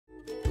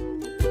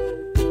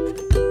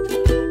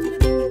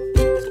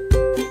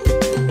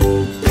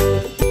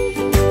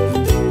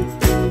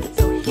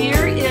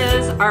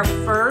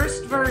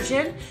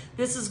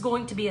This is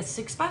going to be a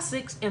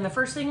 6x6, and the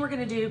first thing we're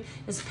gonna do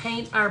is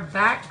paint our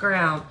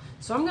background.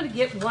 So I'm gonna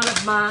get one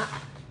of my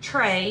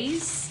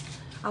trays.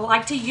 I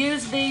like to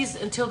use these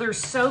until they're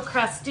so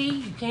crusty,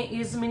 you can't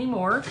use them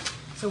anymore.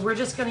 So we're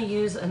just gonna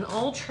use an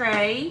old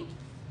tray.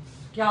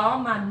 Y'all,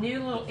 my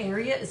new little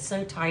area is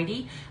so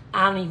tidy,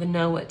 I don't even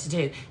know what to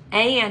do.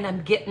 And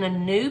I'm getting a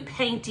new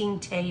painting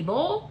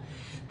table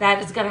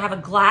that is gonna have a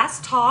glass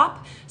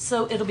top,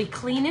 so it'll be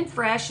clean and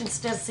fresh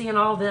instead of seeing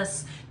all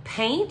this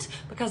paint,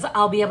 because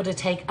I'll be able to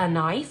take a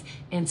knife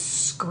and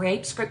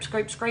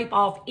scrape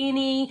off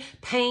any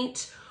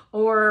paint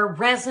or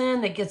resin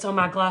that gets on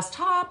my glass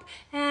top,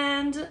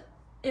 and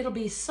it'll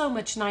be so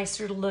much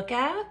nicer to look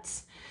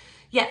at.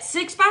 Yeah,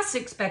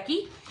 6x6,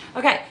 Becky.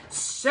 Okay,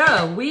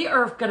 so we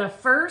are gonna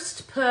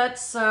first put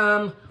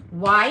some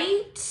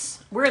white.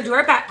 We're gonna do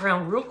our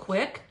background real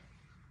quick.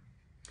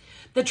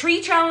 The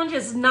tree challenge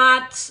is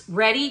not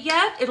ready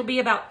yet. It'll be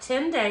about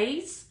 10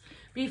 days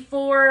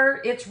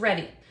before it's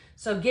ready.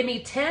 So give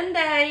me 10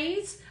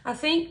 days, I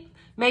think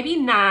maybe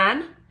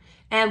 9,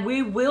 and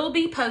we will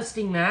be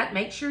posting that.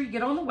 Make sure you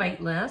get on the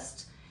wait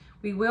list.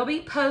 We will be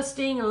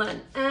posting and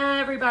letting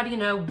everybody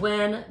know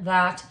when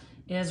that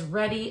is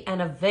ready and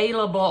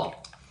available.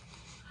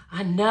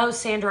 I know,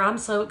 Sandra, I'm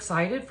so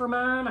excited for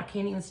mine. I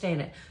can't even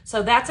stand it.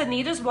 So that's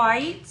Anita's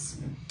whites.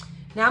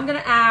 Now I'm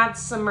gonna add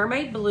some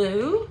mermaid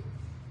blue.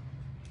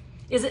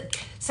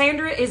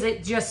 Sandra, is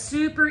it just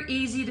super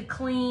easy to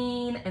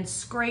clean and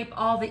scrape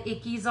all the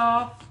ickies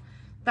off?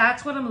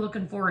 That's what I'm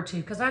looking forward to,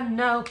 because I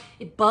know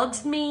it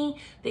bugs me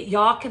that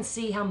y'all can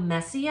see how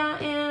messy I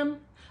am.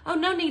 Oh,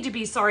 no need to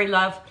be sorry,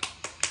 love.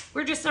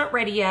 We're just not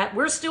ready yet.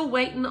 We're still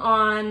waiting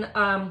on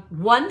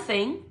one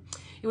thing.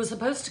 It was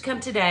supposed to come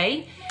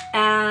today,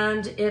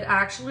 and it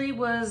actually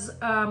was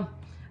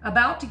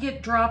about to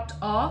get dropped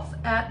off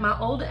at my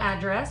old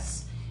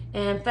address,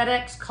 and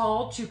FedEx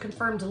called to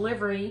confirm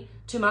delivery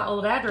to my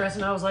old address,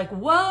 and I was like,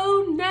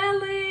 whoa,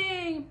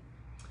 Nelly.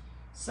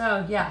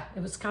 So yeah,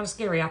 it was kind of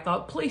scary. I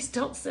thought, please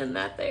don't send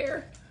that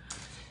there.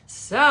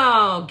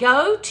 So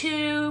go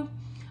to,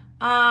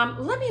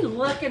 let me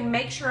look and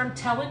make sure I'm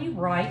telling you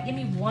right. Give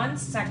me 1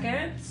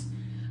 second.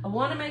 I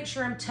want to make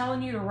sure I'm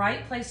telling you the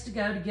right place to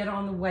go to get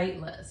on the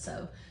wait list.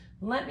 So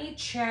let me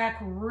check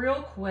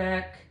real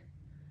quick.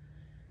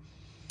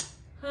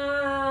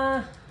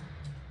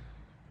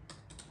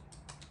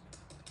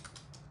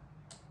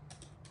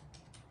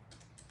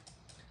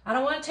 I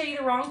don't want to tell you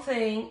the wrong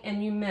thing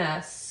and you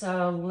miss,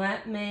 so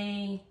let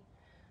me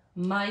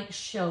make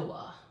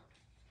sure.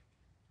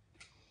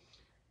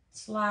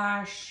 /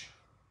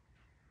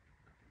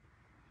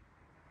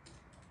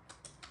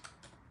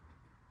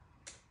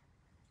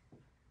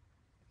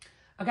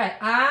 Okay,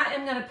 I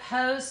am gonna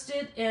post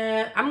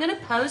it I'm gonna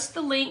post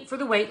the link for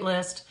the wait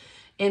list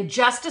in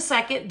just a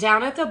second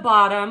down at the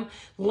bottom.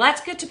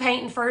 Let's get to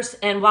painting first,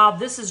 and while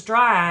this is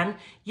drying,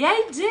 yay,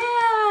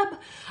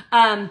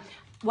 Deb!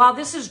 While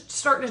this is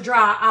starting to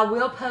dry, I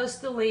will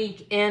post the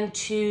link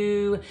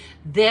into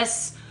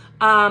this,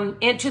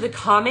 into the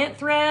comment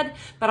thread,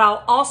 but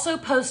I'll also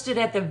post it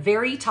at the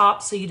very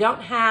top so you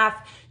don't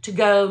have to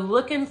go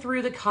looking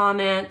through the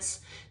comments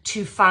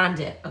to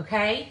find it,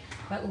 okay?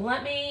 But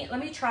let me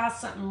try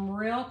something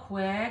real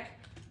quick.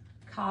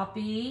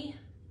 Copy.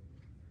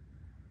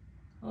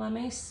 Let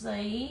me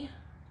see.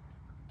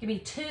 Give me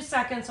 2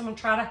 seconds. I'm gonna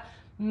try to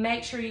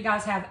make sure you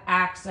guys have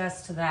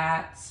access to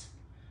that.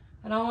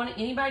 I don't want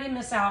anybody to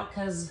miss out,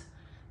 because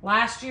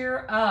last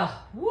year,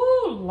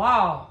 woo,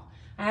 law.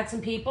 I had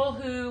some people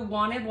who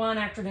wanted one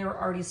after they were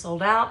already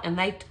sold out, and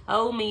they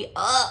tore me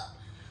up.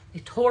 They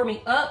tore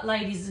me up,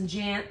 ladies and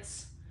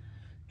gents.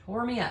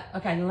 Tore me up.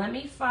 Okay, let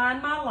me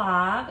find my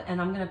live,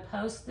 and I'm gonna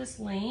post this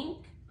link.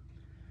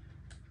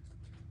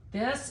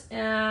 This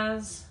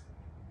is,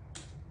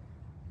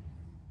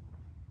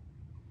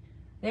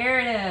 there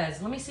it is.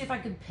 Let me see if I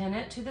could pin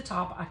it to the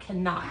top. I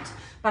cannot,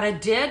 but I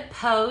did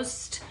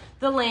post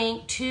the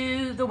link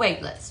to the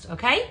wait list,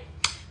 okay?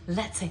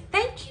 Let's say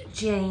thank you,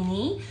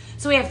 Janie.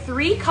 So we have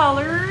 3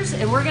 colors,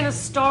 and we're gonna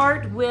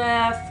start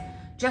with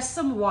just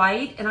some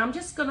white, and I'm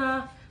just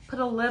gonna put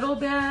a little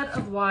bit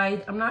of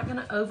white. I'm not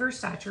gonna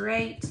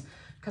oversaturate,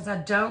 because I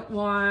don't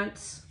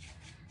want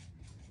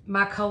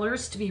my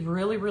colors to be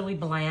really, really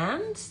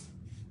bland.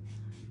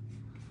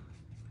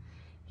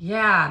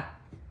 Yeah,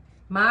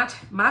 my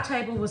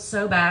table was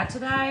so bad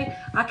today.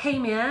 I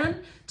came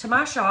in to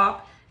my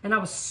shop, and I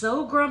was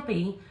so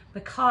grumpy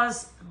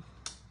because,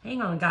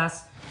 hang on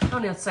guys,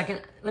 hold on a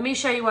second. Let me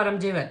show you what I'm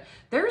doing.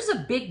 There's a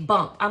big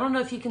bump. I don't know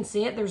if you can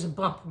see it. There's a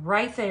bump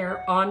right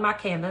there on my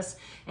canvas,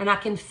 and I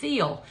can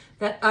feel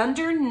that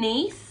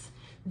underneath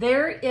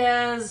there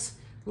is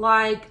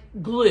like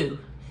glue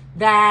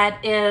that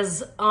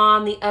is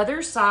on the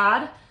other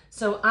side.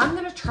 So I'm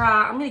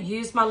gonna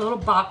use my little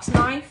box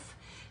knife,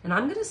 and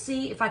I'm gonna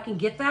see if I can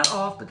get that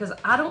off, because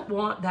I don't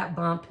want that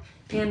bump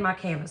in my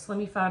canvas. Let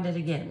me find it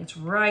again. It's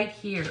right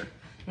here,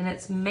 and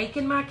it's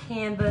making my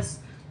canvas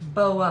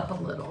bow up a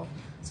little.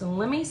 So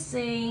let me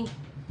see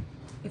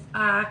if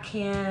I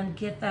can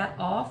get that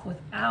off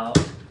without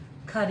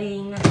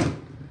cutting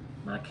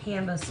my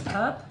canvas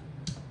up.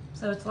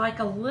 So it's like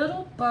a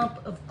little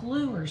bump of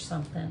glue or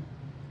something.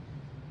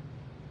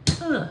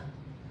 Ugh.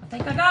 I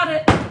think I got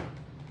it.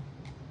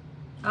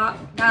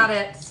 Got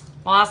it.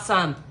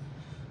 Awesome.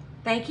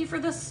 Thank you for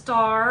the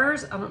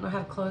stars. I don't know how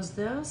to close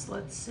this.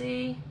 Let's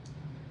see.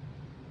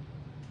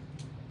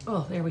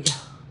 Oh, there we go.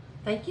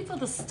 Thank you for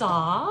the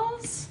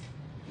stars.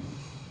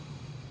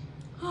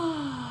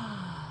 Let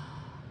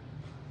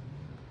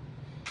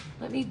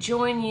me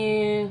join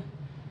you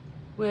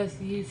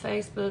with you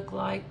Facebook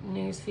like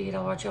newsfeed.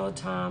 I watch you all the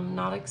time.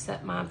 Not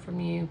accept mine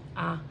from you.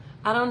 I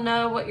don't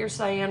know what you're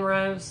saying,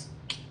 Rose.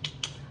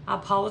 I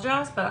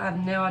apologize, but I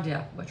have no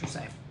idea what you're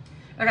saying.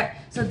 Okay,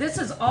 so this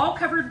is all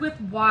covered with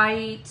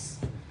white.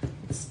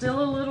 It's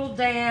still a little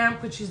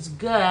damp, which is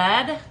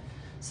good.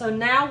 So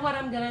now what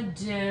I'm gonna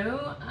do,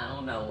 I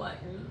don't know what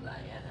you're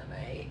saying to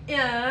me,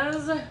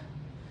 is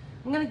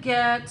I'm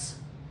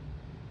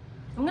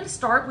gonna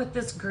start with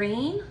this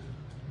green,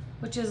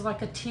 which is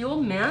like a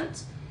teal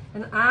mint,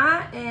 and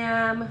I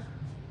am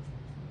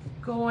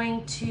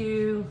going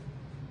to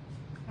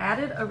add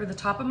it over the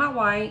top of my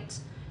white.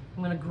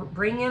 I'm gonna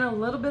bring in a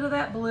little bit of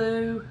that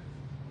blue.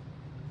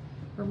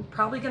 We're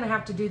probably gonna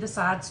have to do the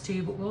sides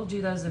too, but we'll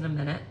do those in a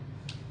minute.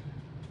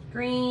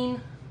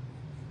 Green.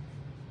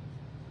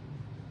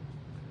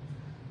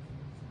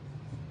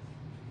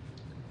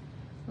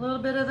 A little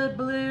bit of the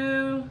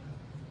blue.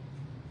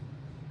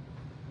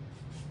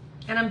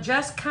 And I'm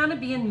just kind of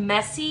being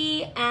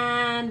messy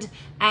and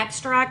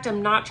abstract.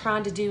 I'm not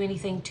trying to do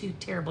anything too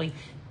terribly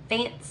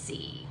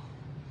fancy.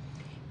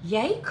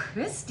 Yay,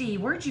 Christy,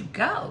 where'd you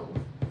go?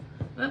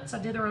 Oops, I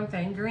did the wrong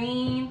thing.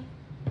 Green.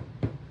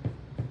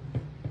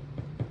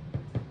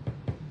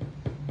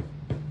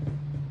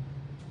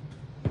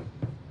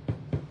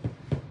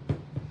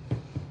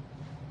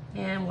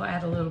 And we'll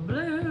add a little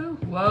blue.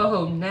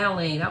 Whoa,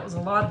 Nelly, that was a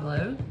lot of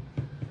blue.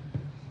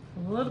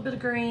 A little bit of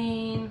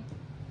green.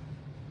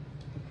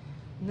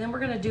 And then we're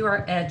gonna do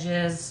our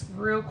edges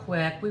real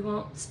quick. We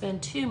won't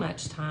spend too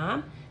much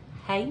time.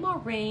 Hey,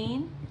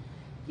 Maureen.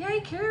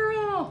 Yay,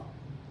 Carol.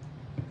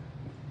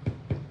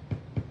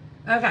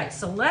 Okay,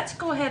 so let's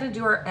go ahead and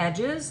do our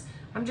edges.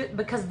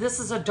 Because this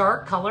is a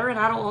dark color and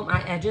I don't want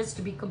my edges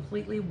to be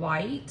completely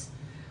white.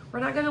 We're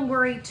not gonna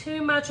worry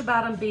too much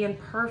about them being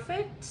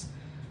perfect,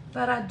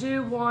 but I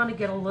do want to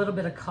get a little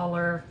bit of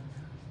color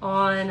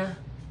on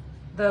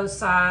those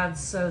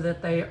sides so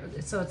that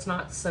it's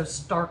not so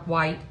stark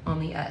white on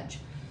the edge.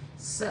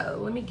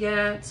 So I'm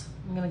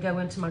gonna go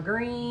into my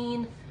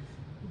green,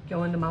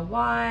 go into my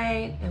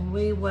white, and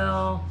we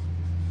will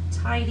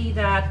tidy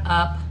that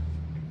up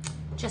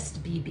just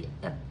a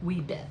wee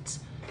bit.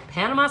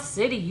 Panama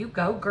City, you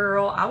go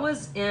girl. I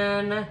was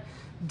in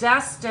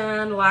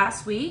Destin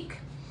last week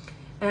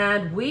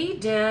and we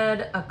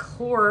did a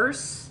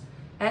course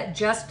at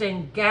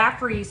Justin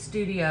Gaffrey's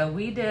studio.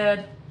 Me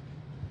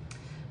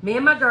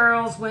and my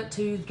girls went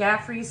to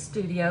Gaffrey's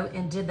studio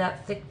and did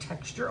that thick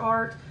texture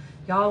art.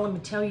 Y'all, let me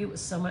tell you, it was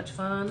so much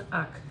fun.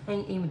 I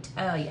can't even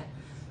tell you.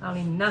 I don't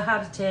even know how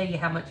to tell you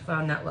how much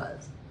fun that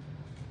was.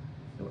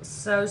 It was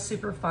so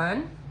super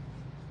fun.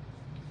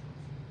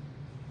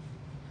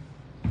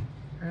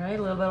 All right,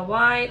 a little bit of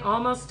white,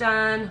 almost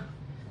done.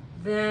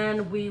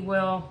 Then we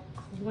will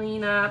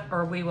clean up,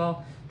 or we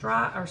will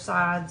dry our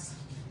sides.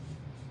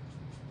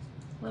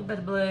 A little bit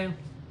of blue.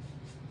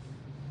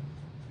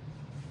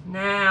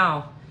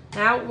 Now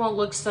it won't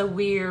look so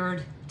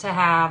weird to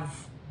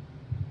have,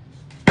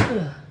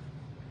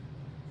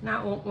 now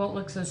it won't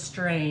look so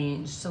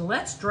strange. So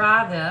let's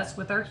dry this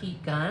with our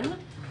heat gun.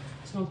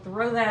 So I'm gonna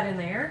throw that in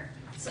there.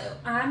 So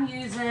I'm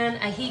using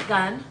a heat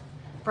gun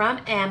from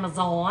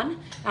Amazon,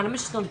 and I'm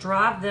just gonna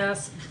drive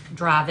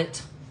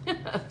it.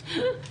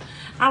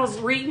 I was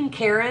reading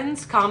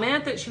Karen's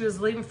comment that she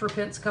was leaving for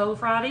Pensacola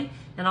Friday,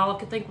 and all I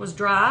could think was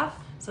drive.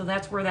 So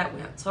that's where that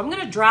went. So I'm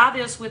gonna dry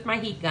this with my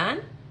heat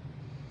gun.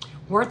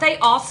 Weren't they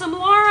awesome,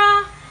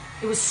 Laura?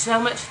 It was so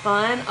much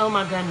fun. Oh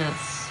my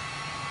goodness.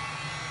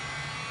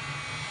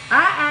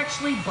 I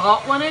actually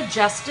bought one of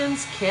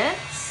Justin's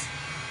kits.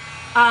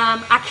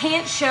 I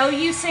can't show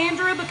you,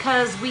 Sandra,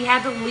 because we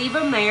had to leave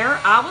them there.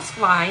 I was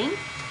flying.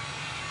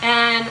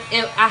 And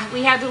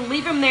we had to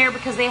leave them there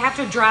because they have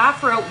to dry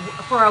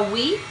for a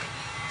week.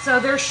 So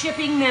they're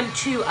shipping them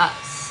to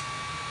us.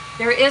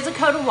 There is a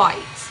coat of white.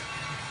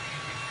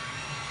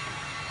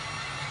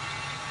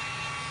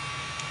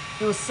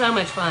 It was so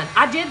much fun.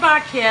 I did buy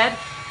a kit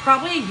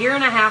probably a year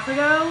and a half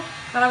ago,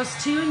 but I was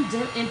too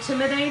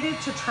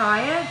intimidated to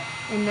try it.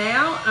 And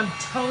now I'm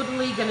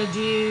totally gonna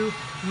do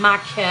my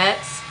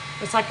kits.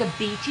 It's like a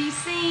beachy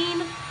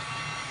scene.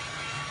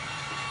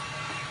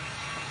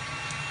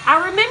 I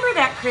remember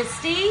that,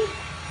 Christy.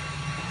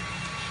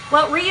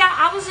 Well, Rhea,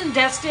 I was in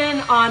Destin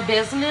on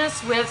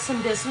business with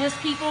some business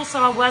people,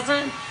 so I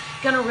wasn't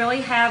gonna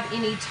really have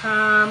any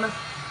time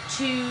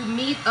to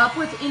meet up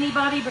with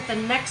anybody, but the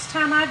next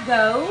time I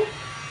go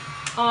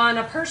on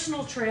a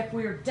personal trip,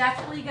 we're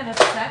definitely gonna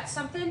set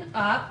something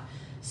up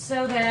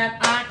so that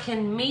I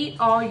can meet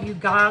all you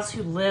guys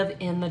who live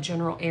in the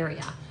general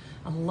area.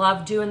 I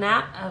love doing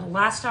that.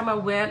 Last time I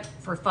went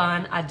for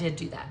fun, I did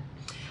do that.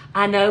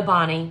 I know,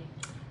 Bonnie.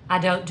 I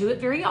don't do it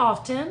very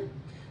often,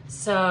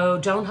 so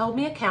don't hold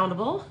me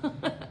accountable.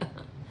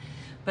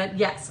 But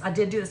yes, I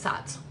did do the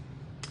sides.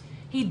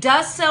 He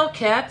does sell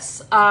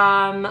kits,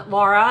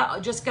 Laura.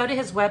 Just go to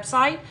his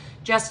website,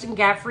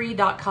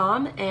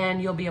 justingaffrey.com,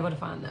 and you'll be able to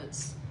find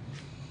those.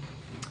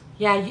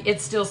 Yeah,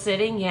 it's still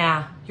sitting.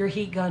 Yeah, your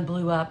heat gun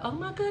blew up. Oh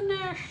my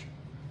goodness.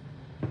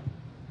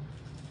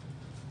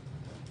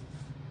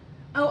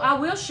 Oh, I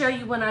will show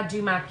you when I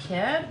do my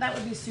kit. That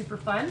would be super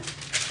fun.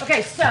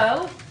 Okay,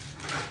 so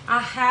I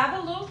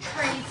have a little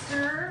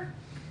tracer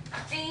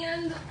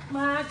and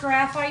my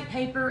graphite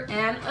paper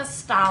and a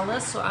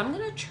stylus. So I'm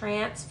gonna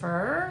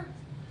transfer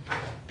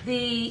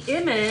the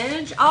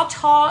image. I'll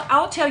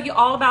tell you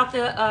all about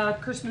the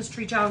Christmas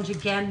tree challenge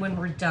again when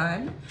we're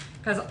done,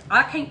 because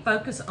I can't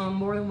focus on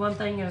more than one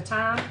thing at a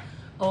time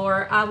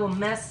or I will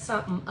mess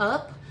something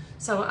up.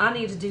 So I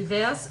need to do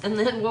this, and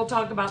then we'll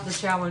talk about the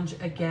challenge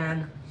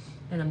again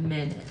in a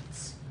minute.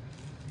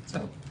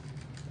 So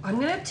I'm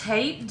gonna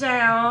tape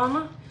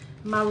down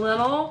my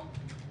little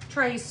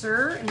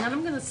tracer, and then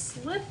I'm gonna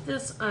slip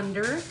this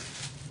under,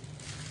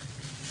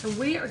 and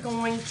we are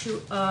going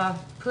to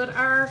put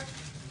our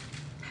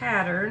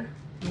pattern,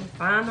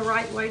 find the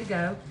right way to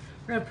go.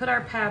 We're gonna put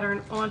our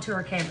pattern onto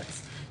our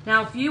canvas.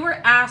 Now, if you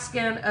were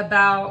asking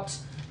about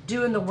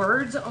doing the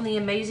words on the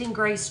Amazing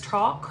Grace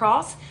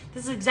cross,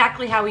 this is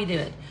exactly how we do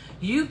it.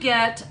 You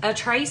get a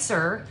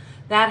tracer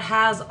that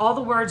has all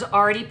the words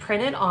already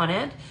printed on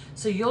it.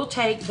 So you'll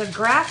take the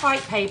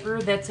graphite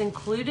paper that's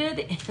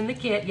included in the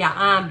kit. Yeah,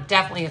 I'm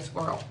definitely a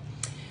squirrel.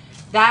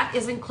 That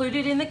is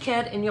included in the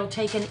kit, and you'll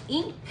take an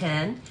ink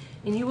pen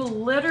and you will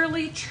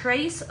literally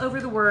trace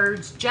over the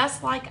words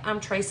just like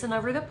I'm tracing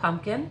over the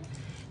pumpkin.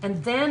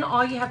 And then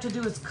all you have to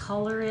do is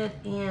color it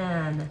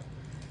in.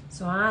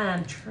 So I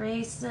am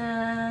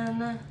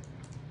tracing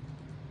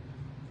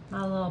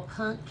my little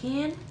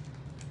pumpkin.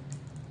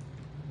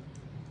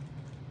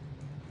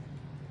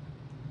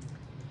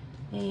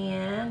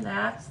 And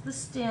that's the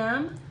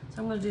stem.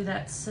 So I'm going to do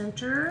that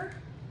center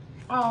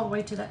all the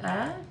way to the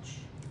edge.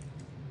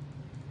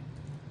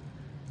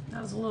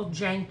 That was a little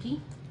janky.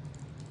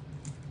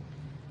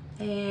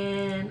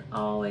 And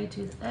all the way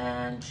to the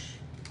edge.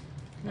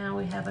 Now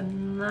we have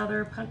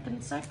another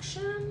pumpkin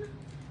section.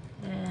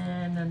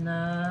 And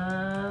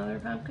another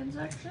pumpkin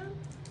section.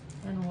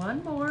 And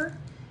one more.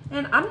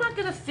 And I'm not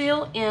going to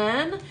fill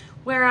in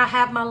where I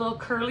have my little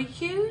curly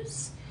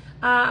cues.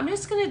 I'm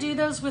just going to do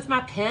those with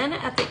my pen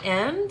at the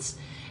end,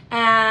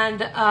 and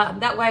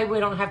that way we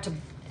don't have to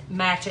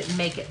match it and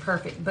make it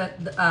perfect,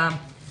 but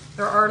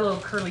there are little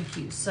curly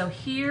cues. So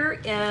here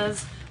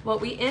is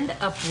what we end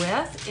up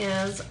with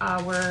is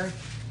our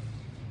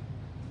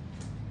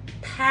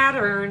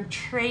pattern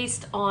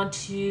traced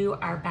onto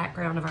our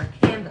background of our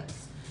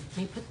canvas. Let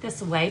me put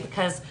this away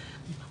because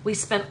we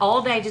spent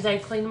all day today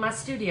cleaning my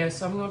studio,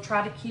 so I'm going to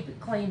try to keep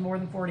it clean more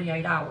than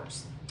 48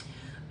 hours.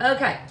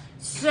 Okay.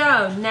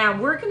 So now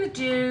we're going to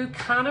do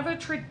kind of a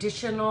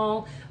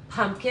traditional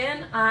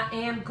pumpkin. I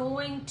am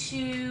going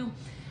to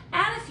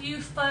add a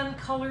few fun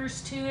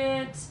colors to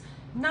it,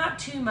 not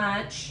too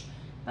much,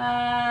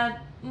 but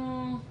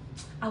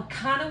I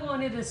kind of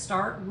wanted to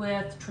start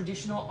with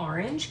traditional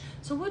orange,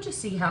 so we'll just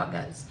see how it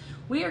goes.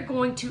 We are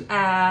going to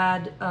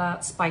add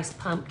spiced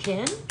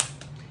pumpkin.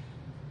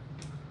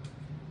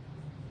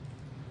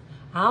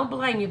 I don't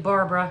blame you,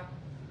 Barbara.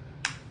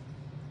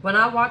 When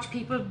I watch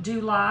people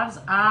do lives,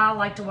 I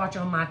like to watch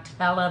on my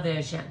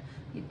television.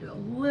 You do a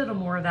little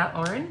more of that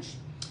orange.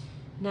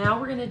 Now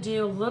we're gonna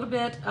do a little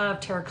bit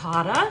of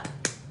terracotta.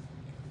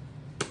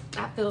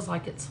 That feels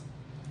like it's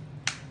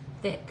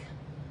thick.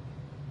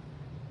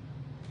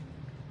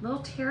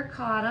 Little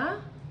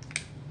terracotta.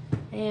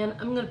 And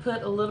I'm gonna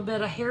put a little bit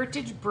of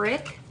heritage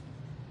brick.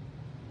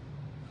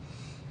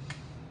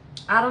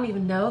 I don't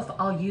even know if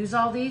I'll use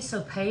all these,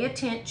 so pay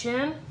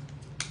attention.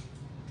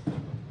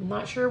 I'm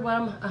not sure what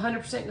I'm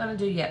 100% gonna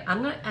do yet.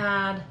 I'm gonna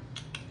add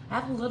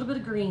a little bit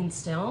of green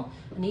still.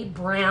 I need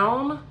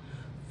brown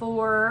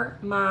for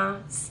my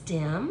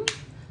stem.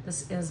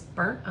 This is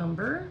burnt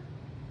umber.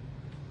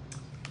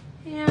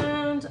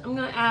 And I'm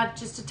gonna add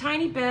just a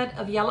tiny bit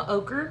of yellow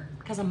ochre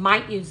because I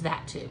might use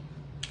that too.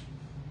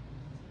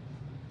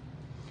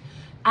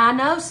 I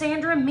know,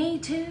 Sandra, me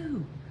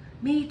too.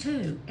 Me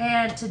too.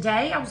 And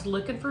today I was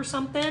looking for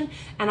something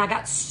and I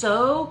got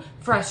so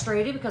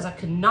frustrated because I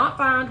could not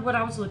find what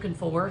I was looking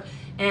for,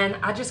 and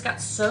I just got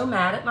so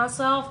mad at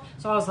myself.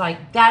 So I was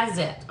like, that is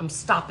it. I'm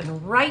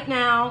stopping right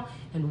now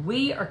and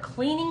we are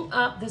cleaning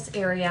up this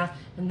area,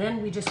 and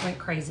then we just went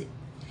crazy.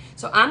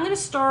 So I'm gonna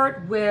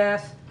start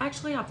with,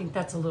 actually I think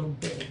that's a little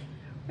big.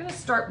 We're gonna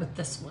start with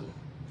this one.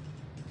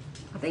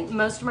 I think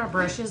most of my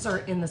brushes are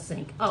in the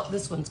sink. Oh,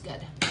 this one's good.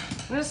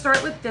 I'm gonna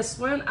start with this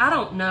one. I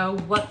don't know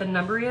what the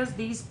number is.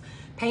 These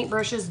paint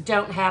brushes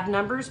don't have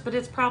numbers, but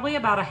it's probably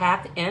about a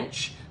 1/2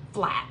 inch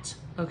flat,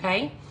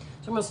 okay?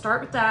 So I'm gonna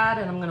start with that,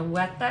 and I'm gonna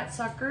wet that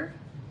sucker.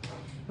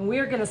 And we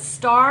are gonna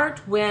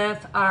start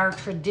with our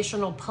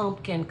traditional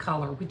pumpkin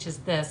color, which is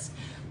this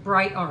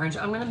bright orange.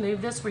 I'm gonna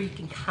move this where you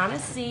can kind of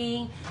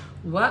see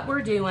what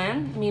we're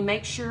doing. Let me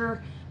make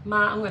sure I'm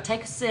gonna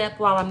take a sip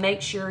while I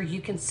make sure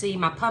you can see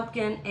my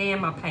pumpkin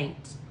and my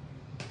paint.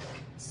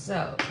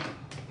 So,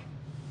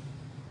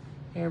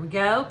 here we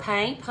go.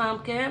 Paint,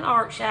 pumpkin,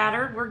 art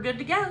shattered. We're good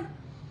to go.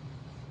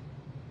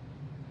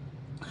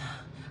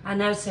 I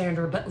know,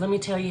 Sandra, but let me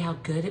tell you how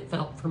good it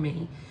felt for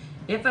me.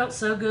 It felt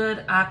so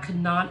good, I could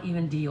not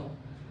even deal.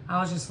 I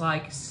was just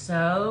like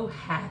so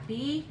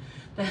happy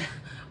that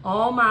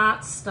all my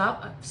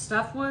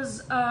stuff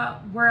was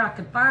where I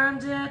could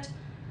find it.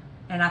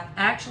 And I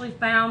actually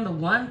found the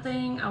one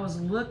thing I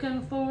was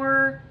looking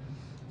for.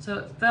 So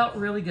it felt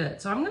really good.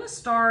 So I'm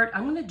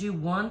gonna do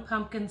one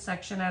pumpkin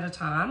section at a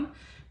time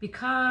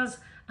because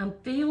I'm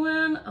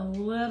feeling a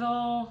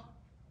little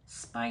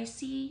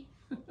spicy.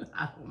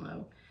 I don't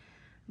know.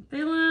 I'm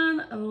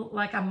feeling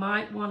like I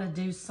might want to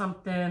do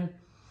something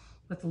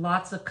with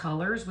lots of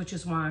colors, which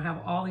is why I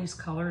have all these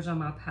colors on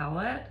my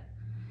palette,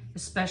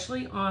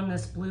 especially on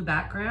this blue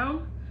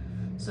background.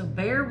 So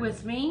bear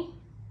with me.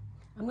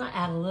 I'm gonna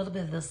add a little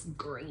bit of this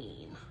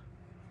green.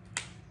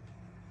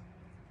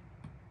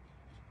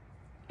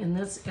 And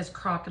this is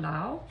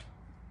crocodile.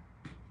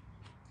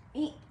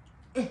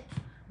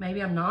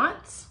 Maybe I'm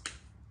not.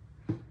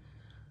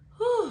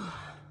 Whew.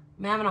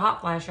 I'm having a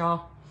hot flash,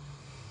 y'all.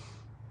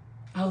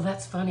 Oh,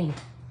 that's funny.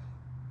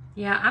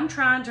 Yeah, I'm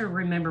trying to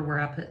remember where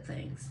I put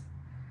things.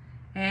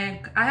 And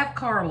I have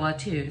Carla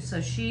too, so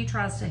she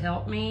tries to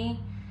help me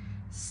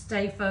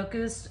stay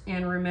focused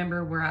and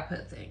remember where I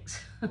put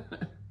things.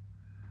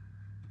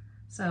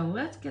 So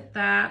let's get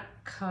that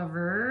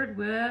covered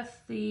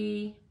with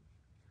the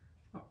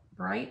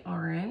bright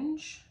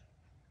orange.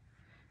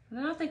 And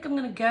then I think I'm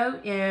gonna go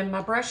in,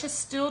 my brush is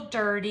still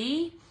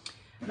dirty.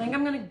 I think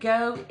I'm gonna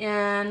go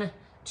in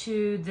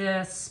to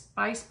this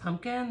spice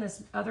pumpkin,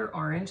 this other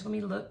orange. Let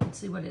me look and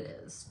see what it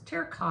is.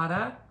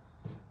 Terracotta.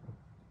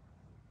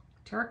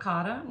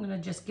 I'm gonna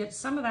just get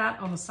some of that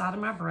on the side of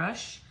my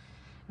brush.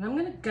 And I'm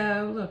gonna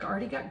go, look, I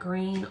already got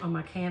green on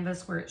my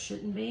canvas where it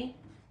shouldn't be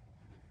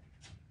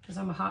because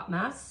I'm a hot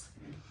mess.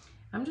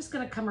 I'm just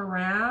gonna come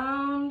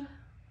around.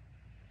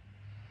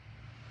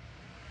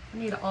 I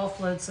need to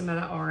offload some of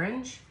that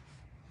orange.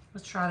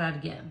 Let's try that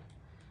again.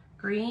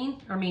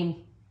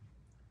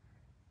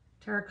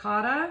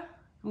 Terracotta.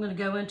 I'm gonna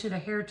go into the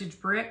heritage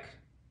brick.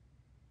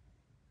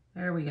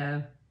 There we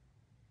go.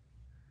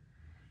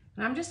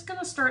 And I'm just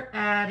gonna start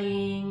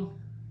adding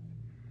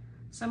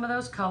some of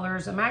those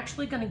colors. I'm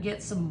actually gonna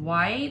get some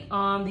white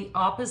on the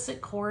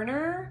opposite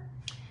corner.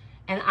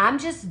 And I'm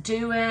just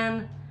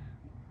doing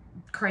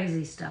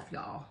crazy stuff,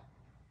 y'all.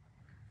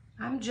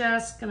 I'm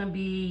just gonna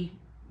be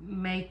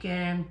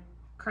making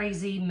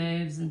crazy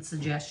moves and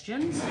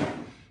suggestions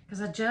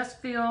because I just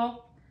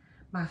feel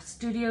my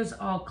studio's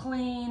all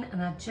clean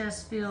and I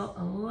just feel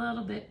a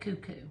little bit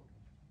cuckoo.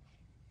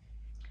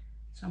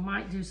 So I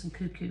might do some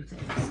cuckoo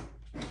things.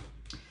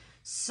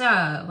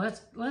 So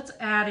let's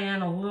add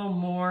in a little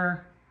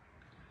more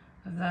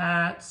of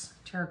that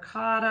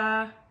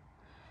terracotta.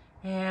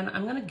 And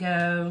I'm gonna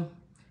go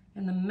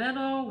in the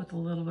middle with a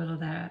little bit of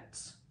that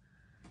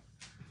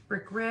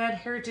brick red,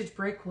 heritage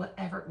brick,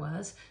 whatever it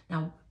was.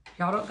 Now,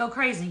 y'all don't go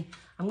crazy.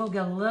 I'm gonna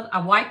get a little, I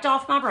wiped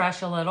off my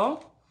brush a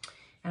little,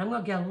 and I'm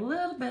gonna get a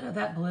little bit of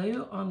that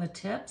blue on the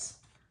tips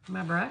of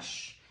my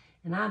brush.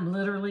 And I'm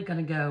literally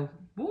gonna go,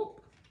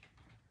 whoop,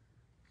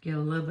 get a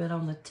little bit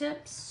on the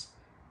tips.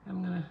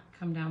 I'm gonna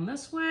come down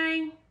this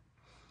way. I'm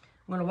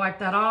gonna wipe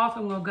that off.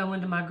 I'm gonna go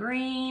into my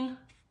green.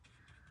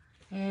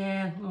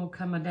 And we'll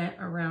come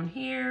around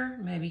here,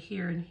 maybe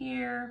here and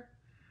here.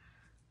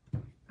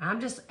 I'm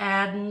just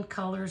adding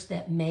colors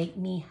that make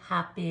me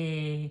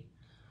happy.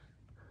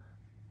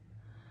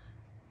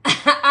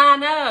 I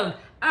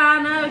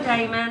know,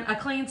 Damon, a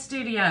clean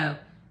studio.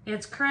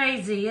 It's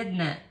crazy,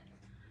 isn't it?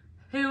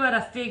 Who would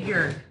have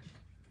figured?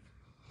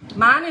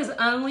 Mine is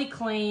only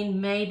clean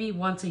maybe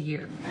once a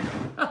year.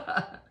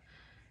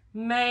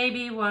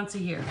 Maybe once a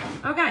year.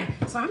 Okay,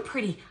 so I'm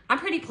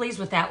pretty pleased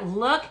with that.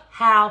 Look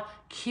how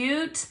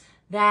cute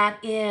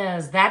that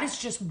is. That is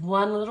just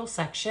one little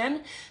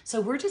section.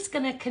 So we're just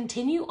gonna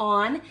continue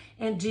on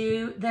and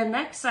do the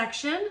next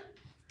section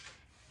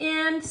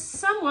in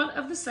somewhat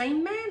of the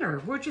same manner.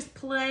 We'll just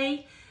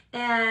play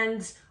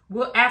and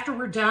after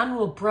we're done,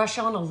 we'll brush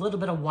on a little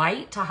bit of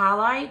white to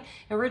highlight,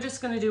 and we're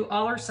just gonna do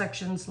all our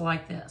sections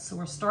like this. So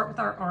we'll start with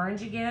our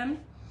orange again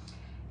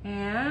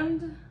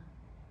and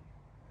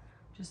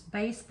just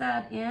base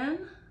that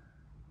in.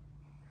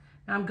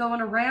 Now I'm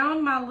going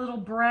around my little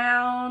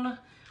brown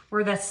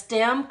where the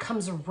stem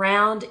comes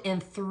around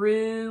and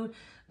through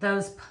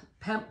those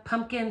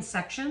pumpkin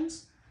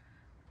sections.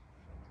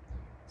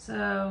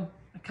 So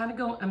I kind of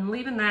go, I'm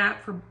leaving that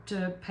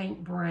to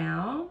paint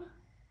brown.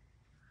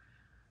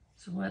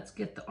 So let's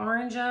get the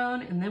orange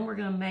on, and then we're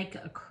gonna make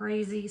a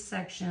crazy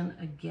section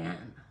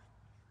again.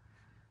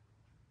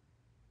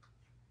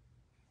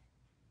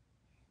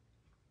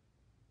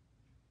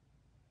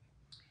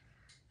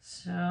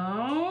 So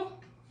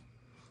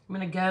I'm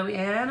gonna go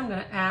in, I'm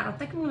gonna add, I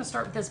think I'm gonna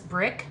start with this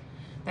brick,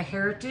 the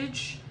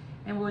heritage,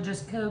 and we'll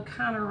just go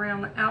kind of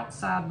around the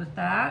outside with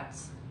that.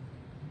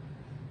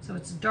 So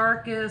it's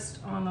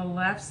darkest on the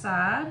left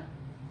side.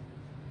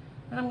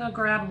 And I'm gonna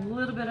grab a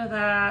little bit of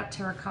that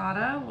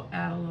terracotta. We'll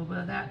add a little bit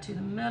of that to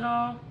the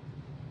middle.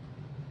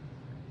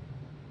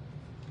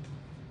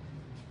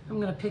 I'm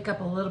gonna pick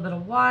up a little bit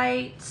of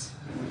white.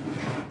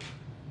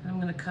 I'm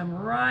gonna come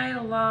right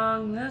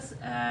along this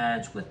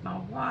edge with my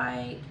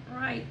white,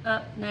 right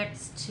up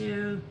next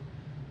to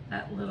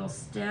that little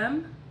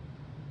stem.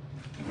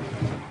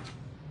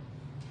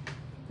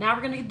 Now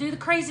we're gonna do the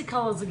crazy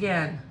colors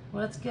again.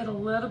 Let's get a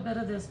little bit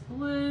of this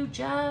blue,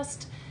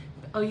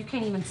 oh, you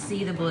can't even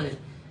see the blue.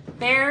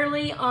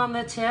 Barely on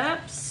the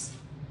tips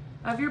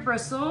of your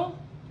bristle.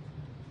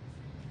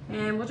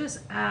 And we'll just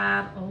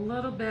add a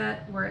little bit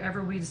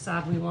wherever we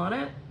decide we want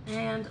it,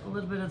 and a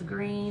little bit of the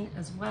green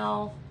as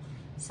well.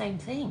 Same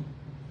thing.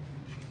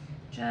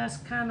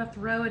 Just kind of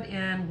throw it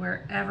in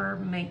wherever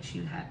makes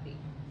you happy.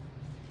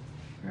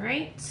 All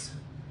right,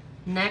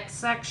 next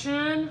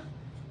section.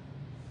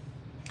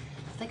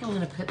 I think I'm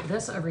gonna put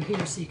this over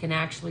here so you can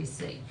actually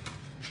see.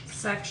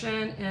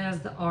 Section is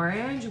the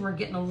orange, and we're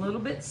getting a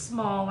little bit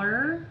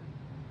smaller.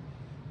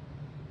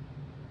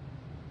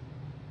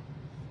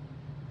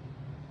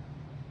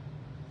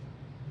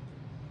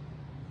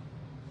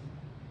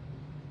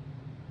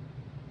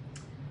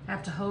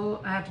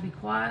 I have to be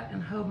quiet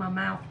and hold my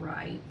mouth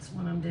right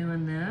when I'm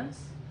doing this,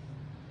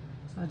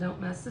 so I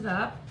don't mess it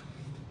up.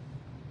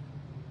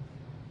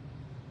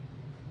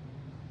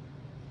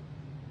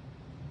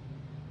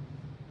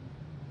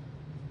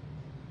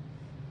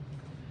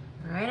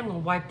 All right, I'm gonna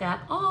wipe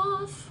that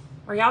off.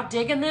 Are y'all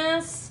digging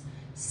this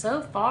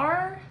so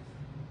far?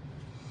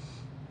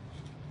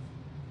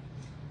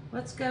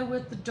 Let's go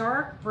with the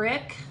dark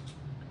brick.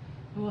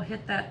 We'll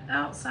hit that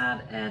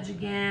outside edge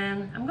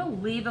again. I'm gonna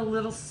leave a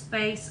little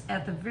space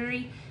at the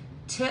very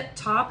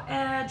top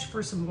edge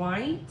for some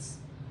whites.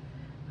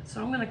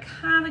 So I'm gonna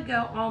kind of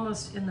go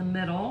almost in the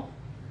middle.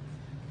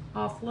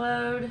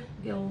 Offload,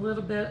 get a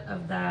little bit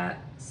of that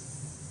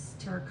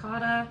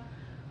terracotta.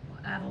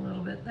 We'll add a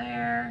little bit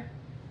there.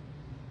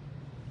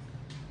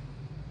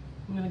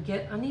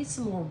 I need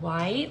some more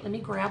white. Let me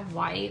grab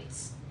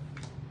whites.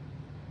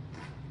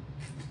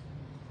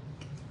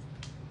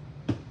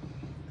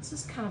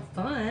 This is kind of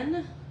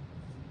fun.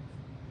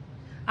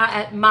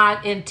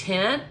 My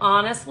intent,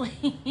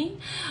 honestly,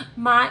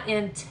 my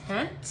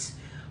intent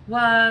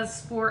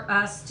was for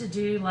us to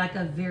do like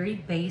a very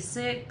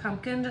basic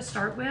pumpkin to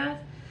start with,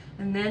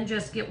 and then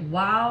just get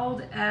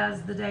wild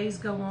as the days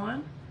go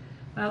on.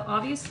 Well,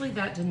 obviously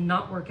that did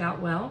not work out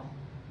well,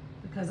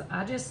 because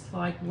I just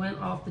like went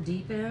off the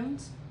deep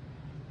end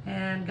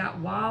and got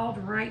wild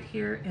right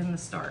here in the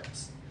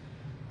starts.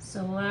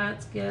 So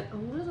let's get a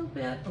little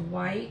bit of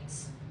white.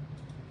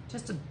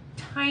 Just a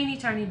tiny,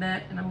 tiny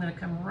bit, and I'm gonna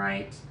come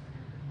right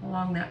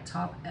along that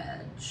top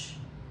edge.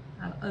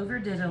 I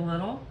overdid a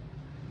little,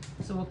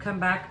 so we'll come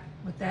back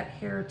with that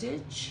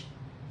heritage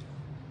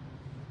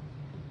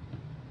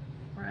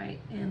right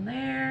in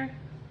there.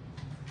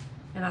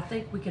 And I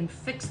think we can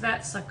fix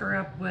that sucker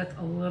up with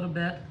a little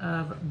bit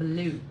of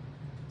blue.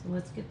 So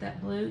let's get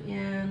that blue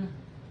in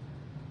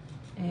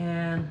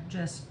and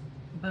just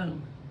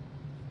boom.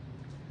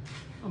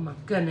 Oh my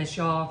goodness,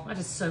 y'all, that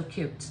is so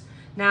cute.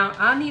 Now,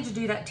 I need to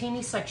do that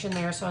teeny section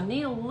there, so I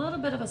need a little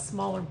bit of a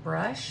smaller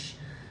brush.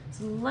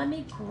 So let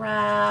me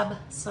grab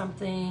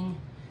something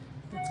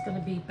that's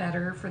gonna be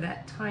better for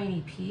that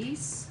tiny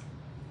piece.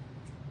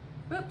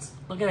 Oops,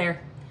 look at there.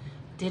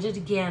 Did it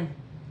again.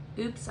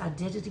 Oops, I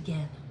did it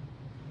again.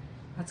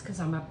 That's because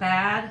I'm a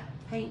bad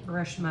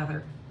paintbrush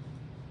mother.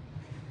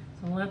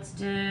 So let's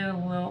do a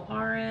little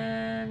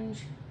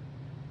orange.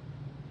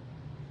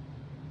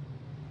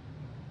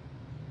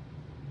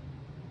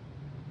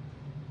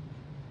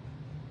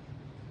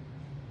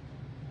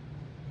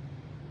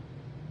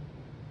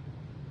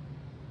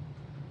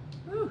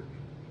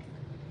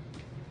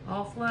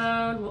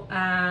 Offload, we'll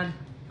add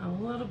a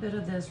little bit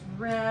of this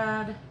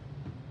red,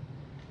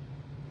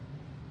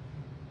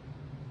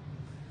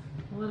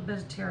 a little bit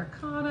of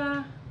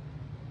terracotta.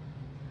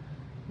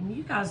 And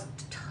you guys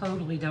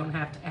totally don't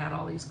have to add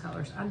all these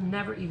colors. I've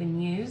never even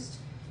used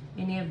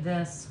any of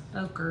this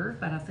ochre,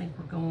 but I think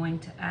we're going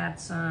to add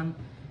some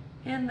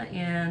in the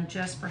end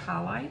just for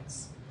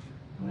highlights.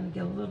 I'm gonna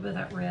get a little bit of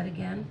that red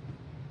again.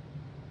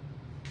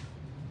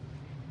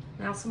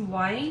 Now some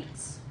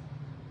whites.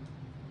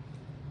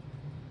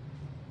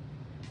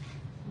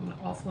 I'm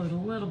gonna offload a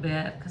little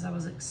bit because I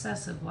was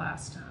excessive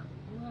last time.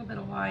 A little bit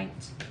of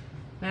white.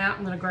 Now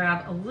I'm gonna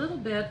grab a little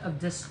bit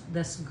of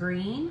this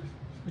green,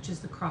 which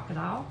is the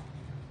crocodile,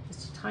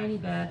 just a tiny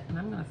bit, and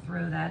I'm gonna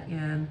throw that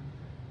in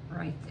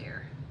right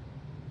there.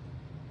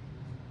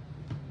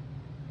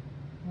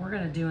 We're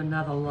gonna do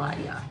another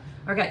layer.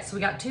 Okay, so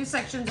we got two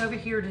sections over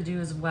here to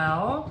do as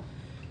well.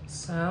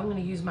 So I'm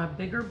gonna use my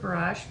bigger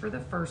brush for the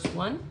first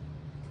one.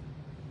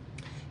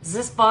 Is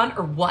this fun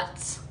or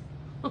what?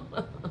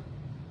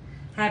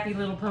 Happy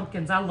little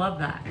pumpkins, I love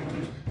that.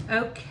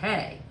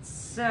 Okay,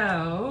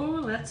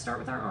 so let's start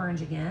with our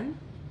orange again.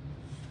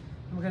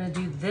 We're gonna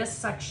do this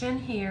section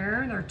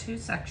here. There are two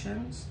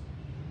sections.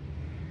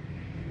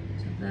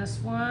 So This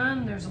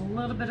one, there's a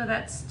little bit of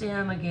that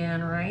stem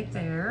again right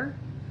there.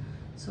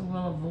 So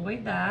we'll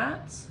avoid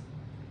that.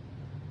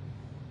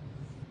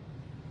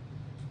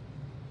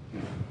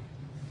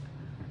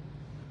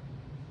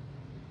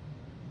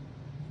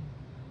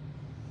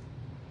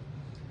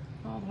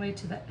 All the way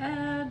to the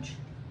edge.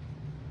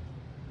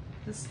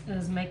 This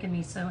is making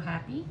me so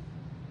happy.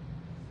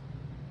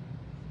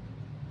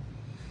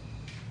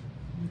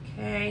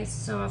 Okay,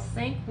 so I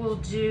think we'll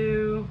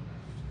do,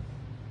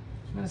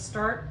 I'm going to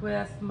start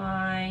with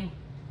my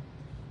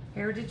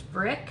heritage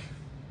brick.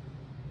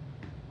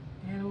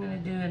 And I'm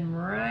going to do it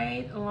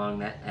right along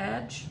that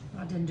edge.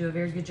 I didn't do a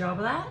very good job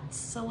of that,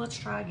 so let's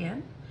try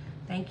again.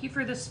 Thank you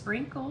for the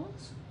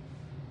sprinkles.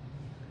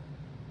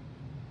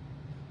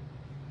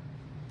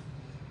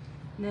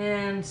 And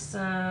then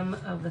some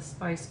of the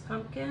spiced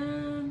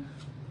pumpkin.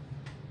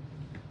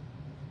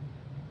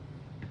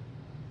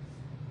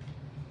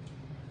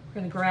 We're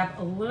going to grab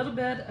a little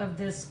bit of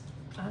this,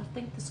 I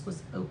think this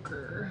was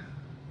ochre,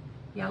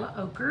 yellow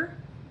ochre.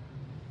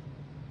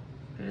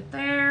 Put it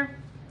there,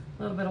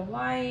 a little bit of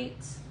white.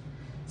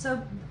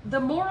 So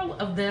the moral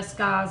of this,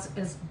 guys,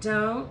 is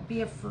don't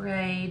be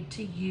afraid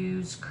to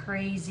use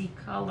crazy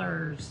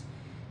colors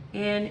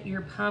in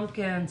your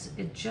pumpkins.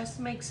 It just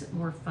makes it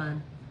more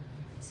fun.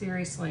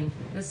 Seriously,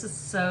 this is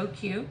so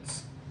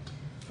cute.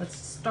 Let's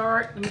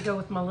start, let me go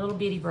with my little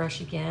bitty brush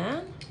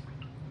again.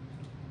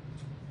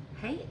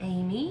 Hey,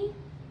 Amy.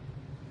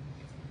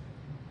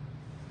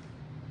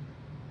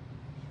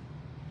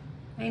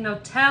 Ain't no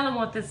telling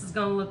what this is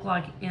gonna look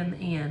like in the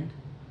end.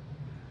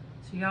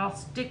 So y'all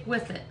stick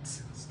with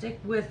it. Stick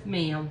with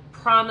me. I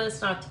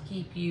promise not to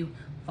keep you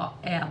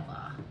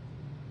forever.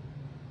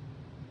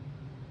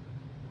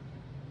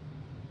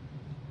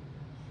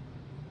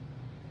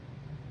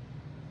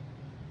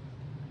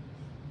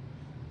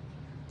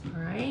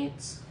 All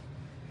right,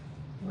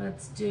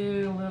 let's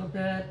do a little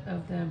bit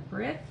of the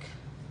brick.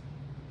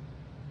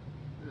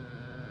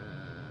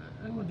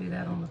 I'm gonna do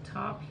that on the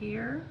top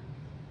here.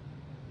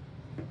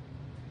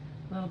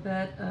 A little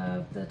bit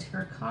of the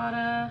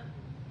terracotta.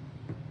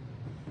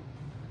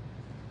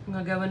 I'm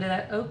gonna go into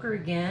that ochre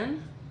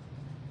again.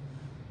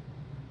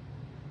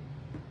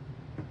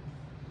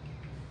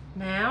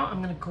 Now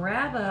I'm gonna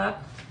grab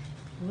up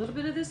a little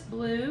bit of this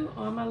blue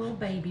on my little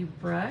baby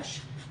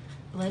brush,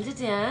 blend it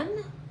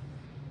in,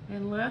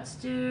 and let's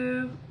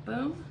do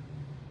boom.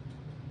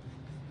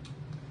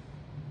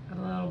 A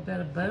little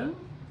bit of boom,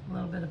 a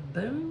little bit of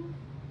boom.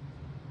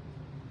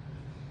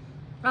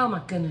 Oh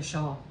my goodness,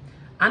 y'all.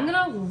 I'm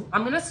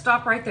gonna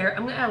stop right there.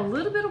 I'm gonna add a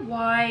little bit of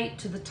white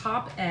to the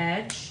top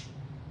edge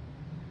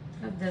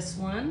of this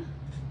one.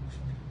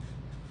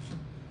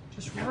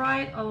 Just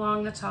right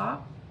along the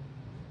top.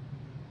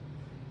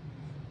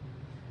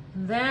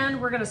 And then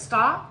we're gonna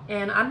stop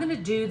and I'm gonna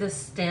do the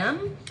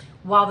stem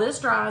while this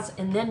dries,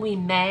 and then we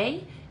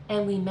may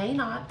and we may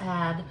not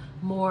add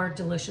more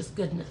delicious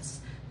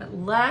goodness. But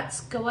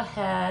let's go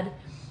ahead,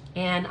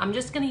 and I'm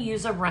just gonna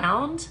use a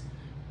round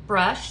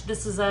brush.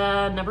 This is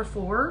a number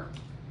 4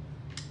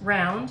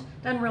 round.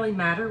 Doesn't really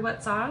matter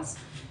what size.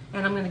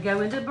 And I'm gonna go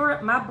into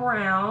my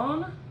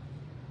brown,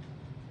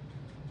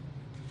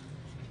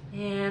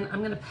 and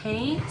I'm gonna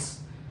paint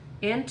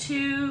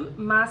into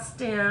my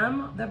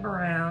stem the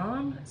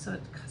brown, so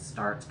it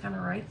starts kind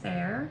of right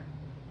there.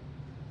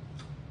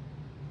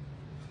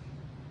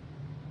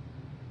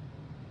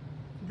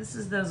 This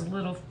is those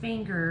little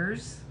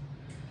fingers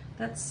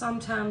that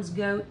sometimes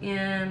go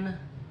in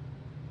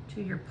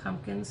to your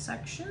pumpkin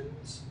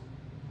sections.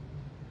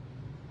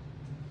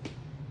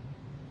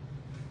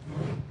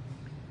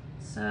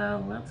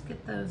 So let's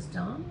get those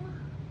done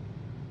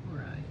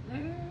right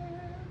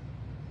there.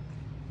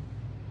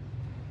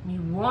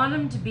 You want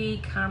them to be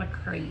kind of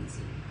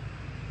crazy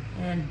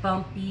and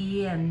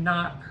bumpy and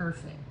not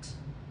perfect.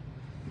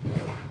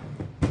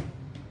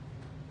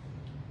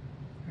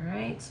 All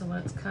right, so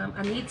let's come.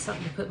 I need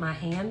something to put my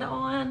hand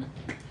on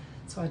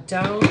so I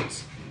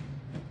don't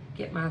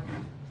get my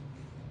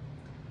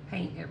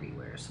paint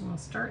everywhere. So I'm gonna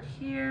start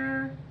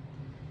here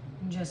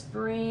and just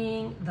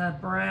bring the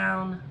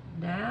brown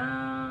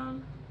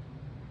down,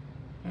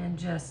 and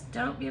just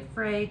don't be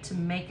afraid to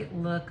make it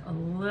look a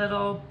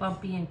little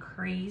bumpy and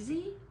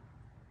crazy.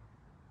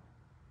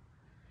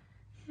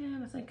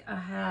 And I think I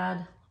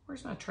had,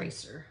 where's my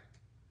tracer?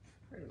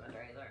 Where's my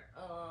tracer?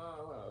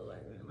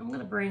 I'm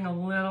gonna bring a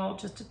little,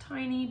 just a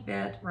tiny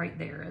bit right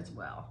there as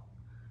well.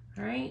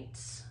 All right.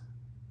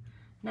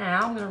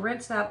 Now I'm gonna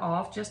rinse that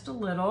off just a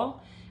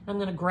little. I'm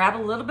gonna grab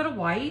a little bit of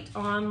white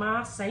on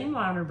my same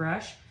liner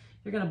brush.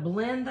 You're gonna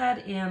blend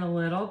that in a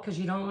little because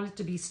you don't want it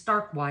to be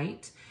stark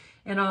white.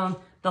 And on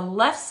the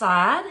left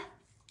side,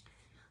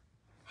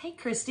 hey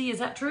Christy, is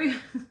that true?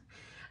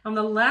 On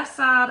the left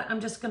side, I'm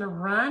just gonna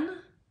run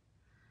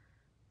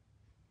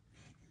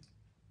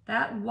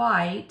that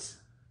white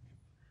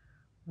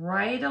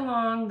right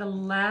along the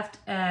left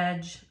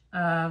edge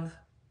of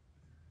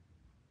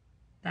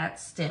that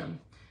stem.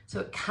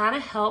 So it kind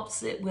of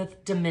helps it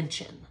with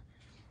dimension.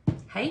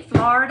 Hey,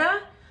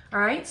 Florida. All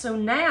right, so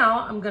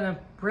now I'm gonna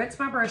rinse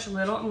my brush a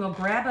little. I'm gonna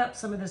grab up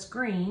some of this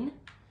green,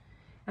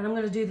 And I'm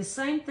going to do the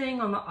same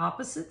thing on the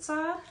opposite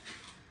side.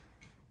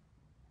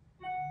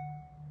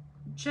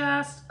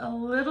 Just a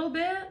little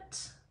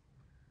bit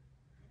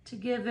to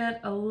give it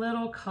a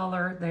little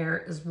color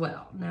there as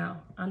well.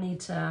 Now I need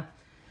to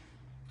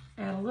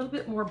add a little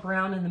bit more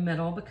brown in the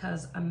middle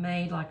because I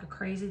made like a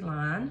crazy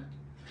line.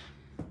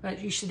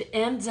 But you should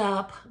end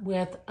up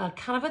with a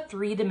kind of a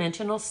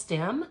three-dimensional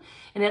stem.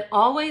 And it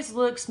always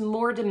looks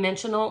more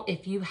dimensional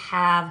if you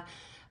have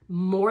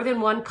more than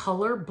one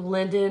color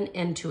blending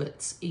into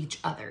each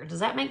other. Does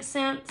that make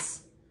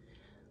sense?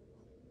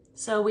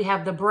 So we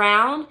have the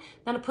brown,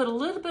 then I put a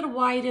little bit of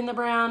white in the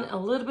brown, a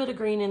little bit of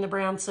green in the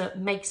brown, so it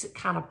makes it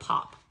kind of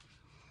pop.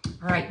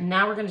 All right,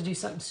 now we're gonna do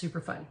something super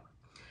fun.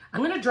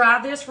 I'm gonna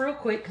dry this real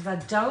quick because I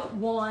don't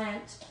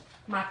want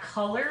my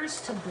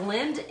colors to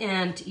blend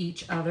into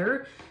each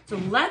other. So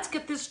let's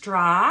get this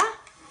dry.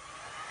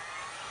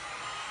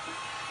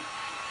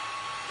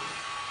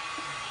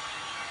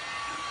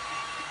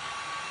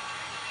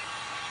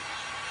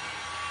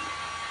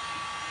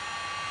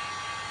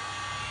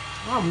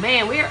 Oh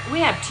man, we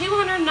have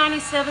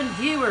 297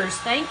 viewers.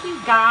 Thank you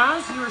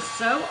guys, you are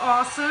so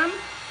awesome.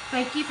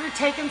 Thank you for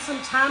taking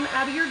some time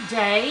out of your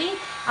day.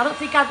 I don't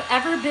think I've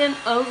ever been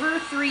over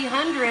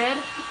 300.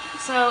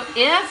 So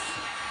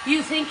if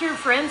you think your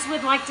friends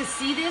would like to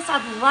see this,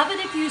 I'd love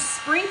it if you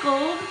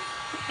sprinkled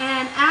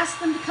and asked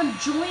them to come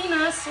join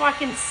us so I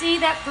can see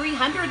that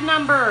 300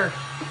 number.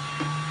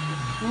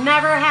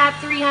 Never had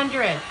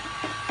 300.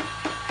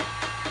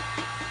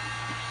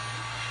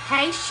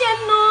 Hey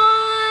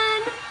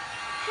Shannon.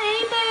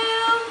 Hey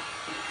boo.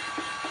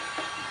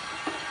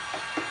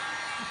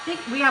 I think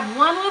we have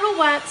one little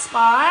wet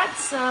spot,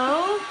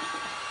 so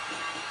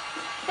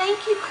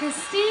thank you,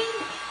 Christy.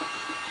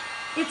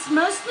 It's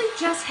mostly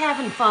just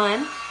having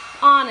fun.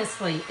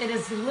 Honestly, it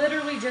is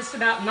literally just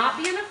about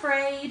not being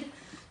afraid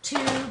to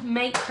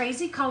make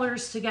crazy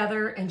colors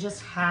together and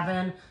just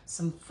having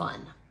some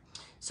fun.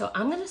 So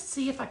I'm gonna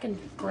see if I can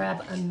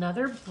grab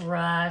another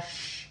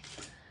brush,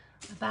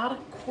 about a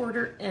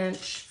 1/4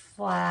 inch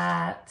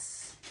flat.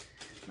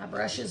 My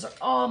brushes are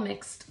all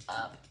mixed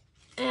up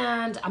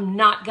and I'm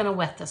not gonna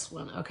wet this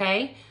one,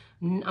 okay?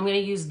 I'm gonna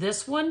use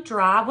this one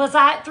dry. Was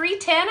I at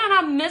 310 and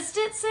I missed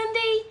it,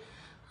 Cindy?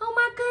 Oh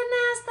my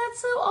goodness,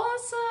 that's so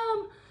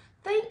awesome.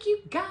 Thank you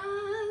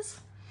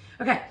guys.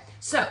 Okay,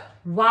 so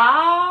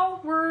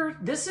while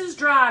this is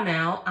dry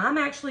now, I'm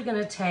actually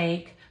gonna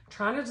take,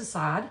 trying to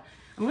decide,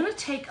 I'm gonna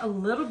take a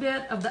little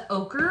bit of the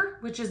ochre,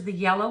 which is the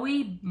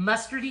yellowy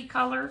mustardy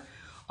color,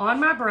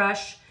 on my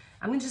brush.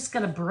 I'm just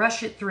gonna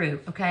brush it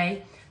through,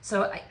 okay?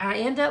 So I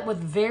end up with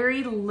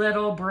very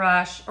little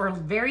brush or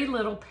very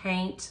little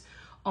paint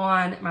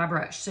on my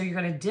brush. So you're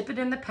gonna dip it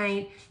in the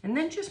paint and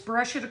then just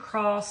brush it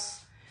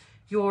across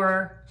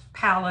your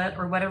palette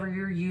or whatever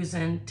you're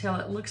using till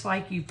it looks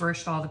like you've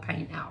brushed all the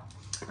paint out,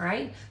 all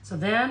right? So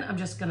then I'm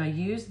just gonna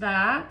use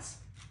that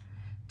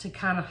to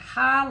kind of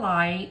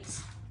highlight,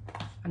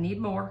 I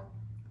need more,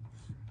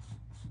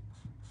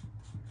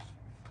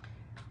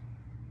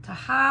 to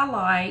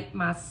highlight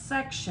my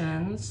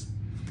sections.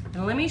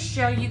 And let me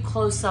show you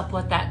close up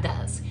what that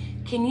does.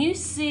 Can you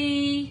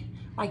see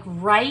like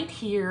right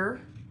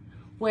here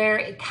where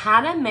it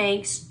kind of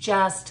makes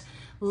just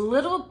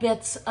little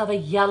bits of a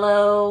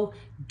yellow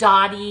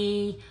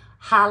dotty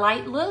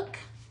highlight look?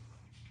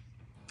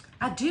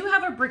 I do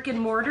have a brick and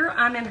mortar.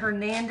 I'm in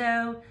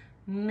Hernando,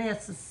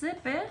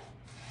 Mississippi.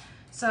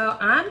 So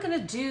I'm gonna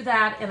do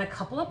that in a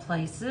couple of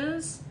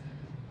places.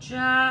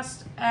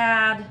 Just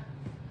add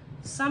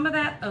some of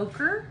that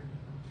ochre.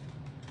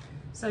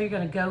 So you're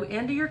gonna go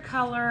into your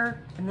color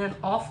and then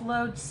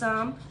offload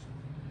some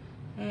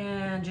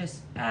and just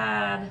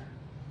add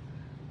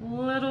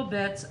little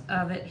bits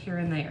of it here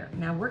and there.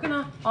 Now we're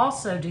gonna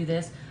also do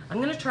this. I'm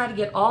gonna try to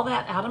get all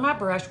that out of my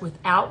brush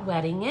without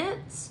wetting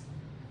it.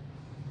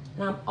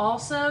 And I'm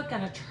also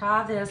gonna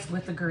try this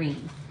with the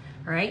green.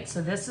 All right,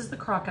 so this is the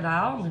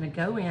crocodile. I'm gonna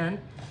go in.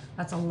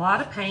 That's a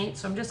lot of paint,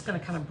 so I'm just gonna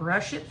kind of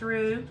brush it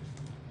through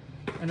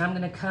and I'm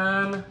gonna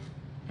come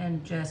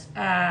and just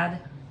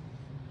add,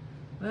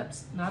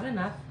 whoops, not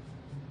enough.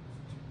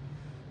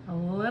 A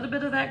little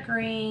bit of that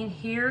green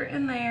here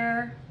and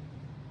there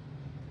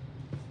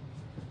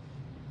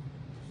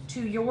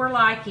to your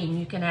liking.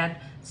 You can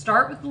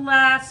start with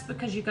less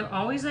because you can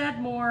always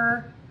add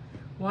more.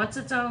 Once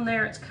it's on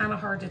there, it's kind of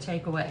hard to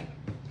take away.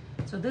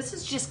 So this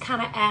is just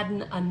kind of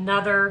adding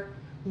another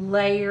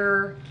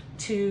layer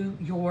to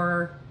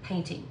your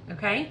painting,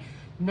 okay?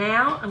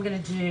 Now I'm gonna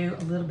do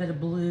a little bit of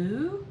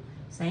blue.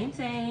 Same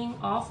thing,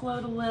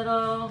 offload a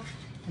little,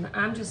 and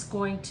I'm just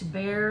going to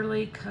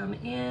barely come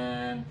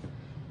in,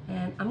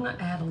 and I'm gonna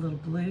add a little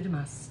blue to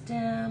my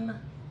stem. What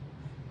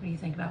do you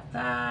think about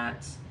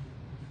that?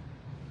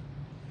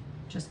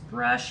 Just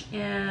brush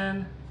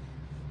in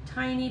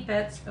tiny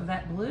bits of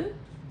that blue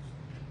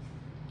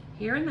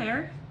here and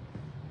there.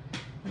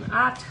 And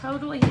I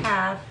totally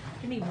have,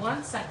 give me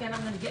 1 second,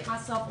 I'm gonna get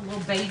myself a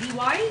little baby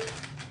wipe.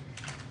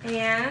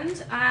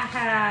 And I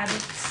had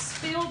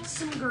spilled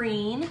some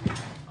green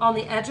on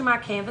the edge of my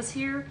canvas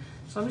here.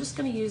 So I'm just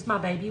gonna use my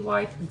baby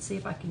wipe and see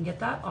if I can get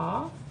that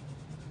off.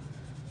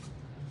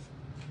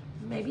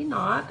 maybe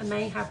not. I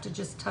may have to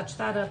just touch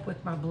that up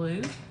with my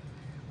blue.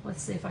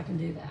 Let's see if I can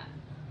do that.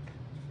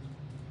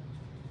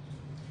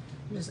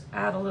 Just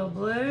add a little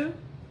blue.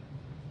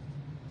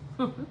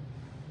 Let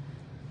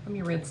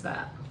me rinse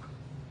that.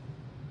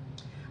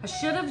 I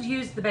should have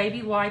used the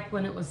baby wipe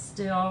when it was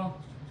still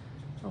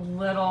a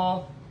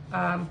little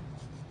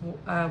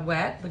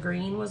wet. The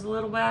green was a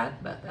little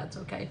wet, but that's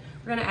okay.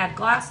 We're gonna add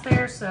glass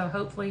there, so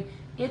hopefully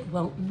it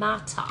won't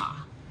matter.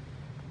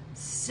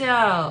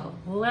 So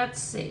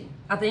let's see.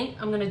 I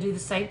think I'm gonna do the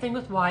same thing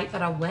with white,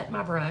 but I wet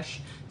my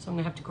brush, so I'm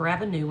gonna have to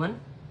grab a new one.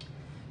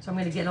 So I'm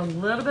gonna get a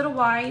little bit of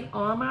white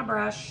on my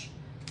brush.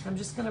 I'm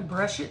just gonna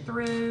brush it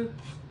through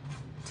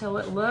till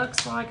it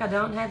looks like I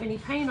don't have any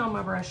paint on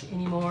my brush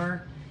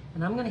anymore.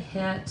 And I'm gonna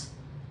hit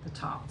the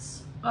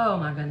tops. Oh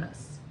my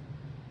goodness.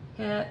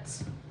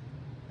 Hit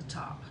the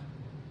top,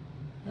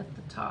 hit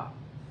the top,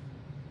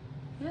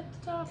 hit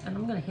the top. And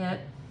I'm gonna hit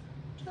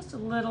just a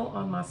little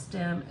on my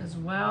stem as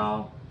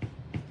well.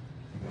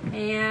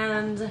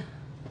 And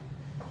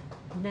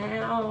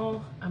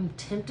now I'm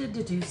tempted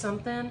to do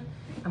something.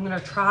 I'm gonna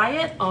try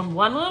it on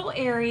one little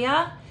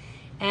area,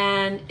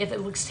 and if it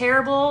looks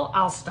terrible,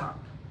 I'll stop.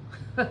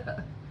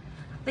 I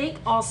think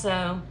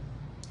also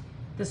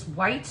this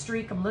white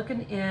streak, I'm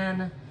looking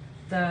in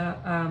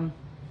the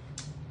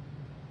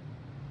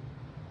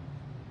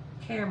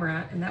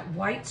camera, and that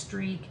white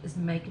streak is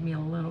making me a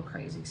little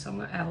crazy. So I'm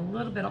gonna add a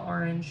little bit of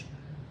orange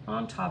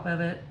on top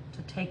of it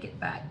to take it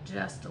back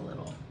just a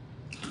little.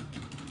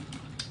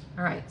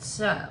 All right,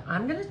 so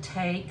I'm gonna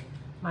take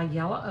my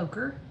yellow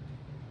ochre.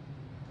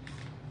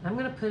 I'm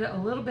gonna put it a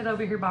little bit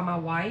over here by my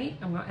white.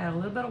 I'm gonna add a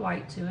little bit of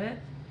white to it.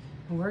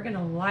 And we're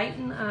gonna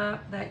lighten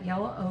up that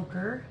yellow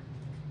ochre.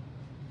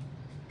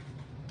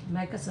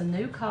 Make us a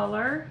new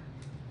color.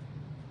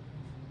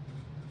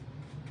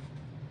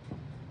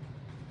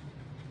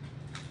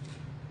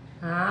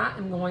 I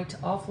am going to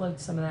offload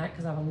some of that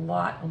because I have a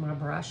lot on my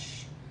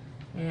brush.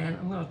 And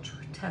I'm gonna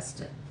test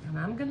it. And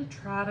I'm gonna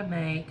try to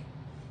make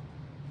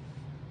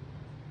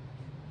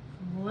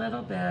a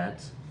little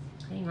bit,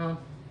 hang on.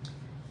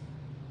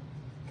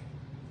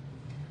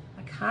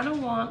 I kind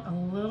of want a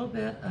little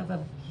bit of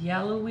a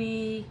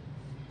yellowy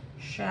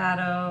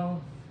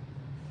shadow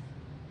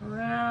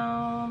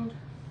around,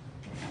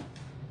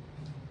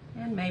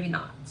 and maybe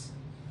not.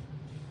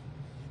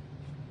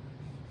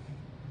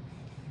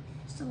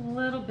 Just a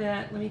little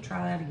bit. Let me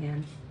try that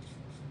again.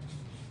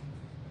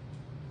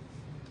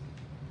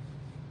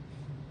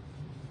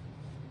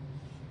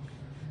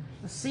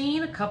 I've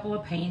seen a couple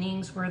of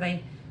paintings where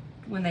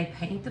when they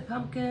paint the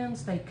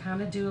pumpkins, they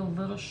kind of do a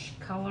little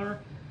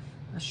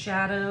a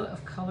shadow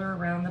of color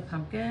around the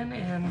pumpkin,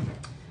 and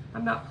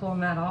I'm not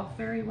pulling that off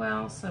very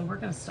well, so we're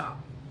gonna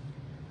stop.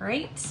 All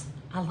right,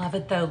 I love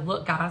it though.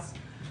 Look guys,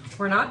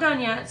 we're not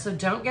done yet, so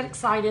don't get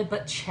excited,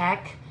 but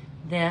check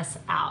this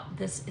out.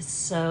 This is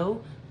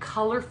so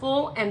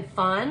colorful and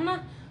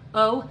fun.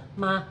 Oh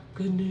my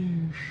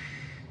goodness.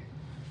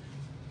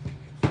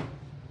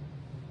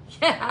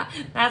 Yeah,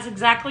 that's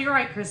exactly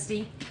right,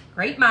 Christy.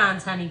 Great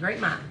minds, honey, great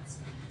minds.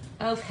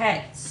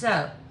 Okay,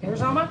 so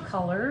there's all my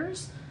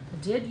colors. I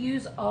did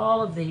use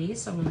all of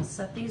these, so I'm gonna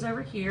set these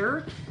over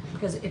here,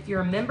 because if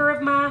you're a member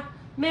of my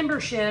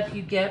membership,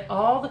 you get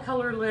all the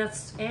color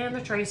lists and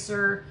the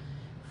tracer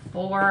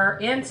for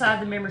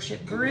inside the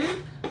membership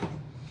group.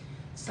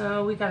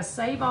 So we gotta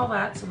save all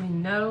that so we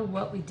know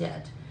what we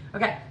did.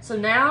 Okay, so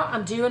now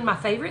I'm doing my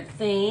favorite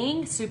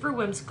thing, super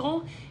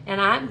whimsical, and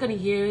I'm gonna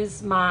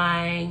use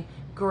my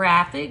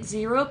graphic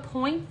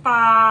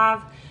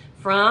 0.5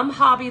 from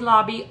Hobby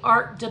Lobby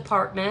Art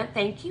Department.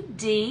 Thank you,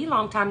 Dee,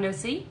 long time no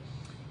see.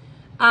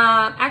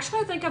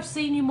 Actually, I think I've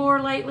seen you more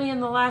lately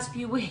in the last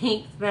few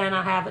weeks than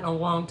I have in a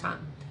long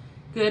time.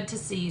 Good to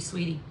see you,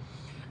 sweetie.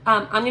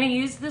 I'm gonna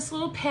use this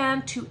little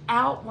pen to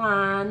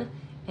outline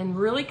and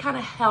really kind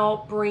of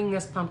help bring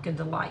this pumpkin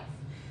to life.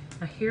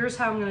 Now, here's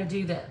how I'm gonna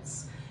do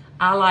this.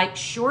 I like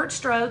short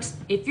strokes.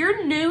 If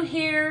you're new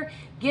here,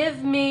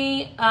 give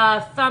me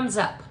a thumbs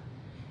up.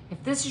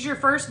 If this is your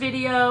first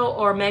video,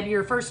 or maybe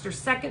your first or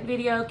second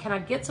video, can I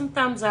get some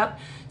thumbs up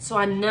so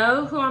I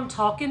know who I'm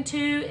talking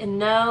to and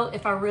know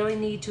if I really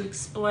need to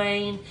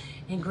explain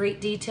in great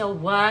detail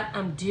what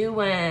I'm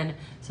doing.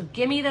 So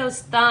give me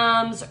those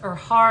thumbs or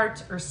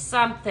hearts or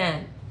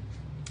something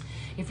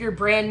if you're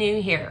brand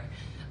new here.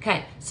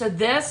 Okay, so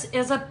this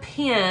is a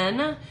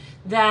pen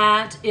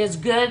that is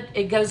good.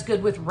 It goes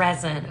good with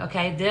resin.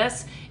 Okay,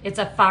 it's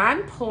a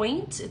fine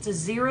point. It's a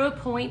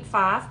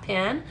 0.5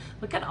 pen.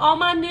 Look at all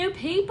my new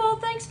people.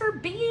 Thanks for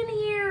being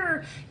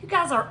here. You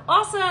guys are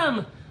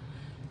awesome.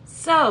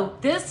 So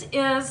this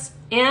is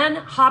in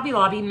Hobby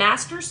Lobby.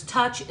 Master's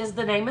Touch is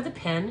the name of the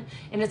pen,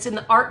 and it's in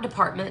the art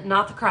department,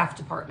 not the craft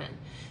department.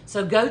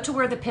 So go to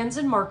where the pens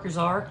and markers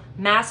are,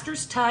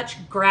 Master's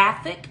Touch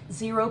Graphic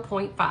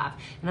 0.5.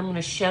 And I'm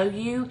gonna show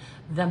you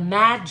the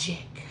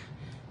magic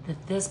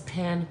that this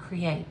pen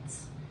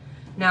creates.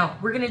 Now,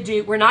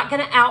 we're not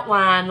gonna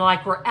outline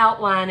like we're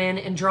outlining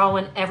and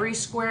drawing every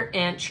square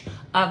inch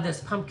of this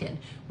pumpkin.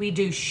 We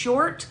do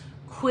short,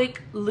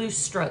 quick, loose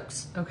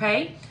strokes,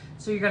 okay?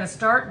 So you're gonna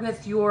start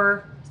with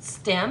your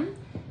stem,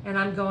 and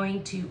I'm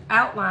going to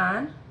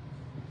outline,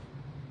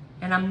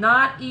 and I'm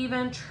not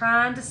even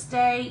trying to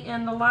stay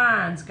in the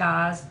lines,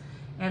 guys,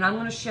 and I'm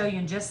gonna show you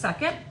in just a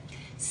second.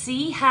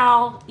 See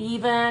how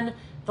even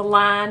the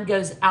line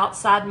goes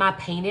outside my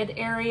painted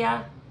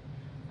area?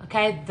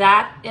 Okay,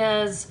 that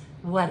is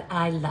what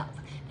I love.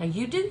 Now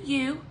you do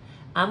you,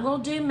 I'm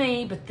gonna do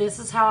me, but this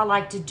is how I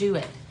like to do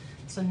it.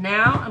 So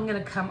now I'm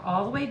gonna come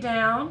all the way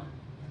down,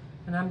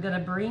 and I'm gonna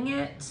bring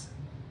it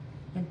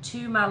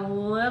into my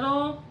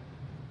little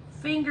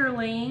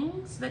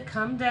fingerlings that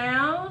come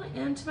down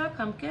into my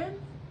pumpkin.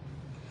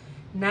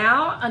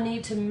 Now I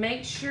need to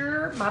make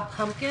sure my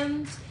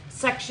pumpkin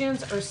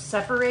sections are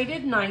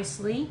separated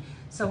nicely.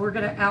 So we're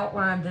gonna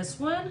outline this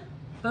one,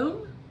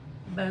 boom,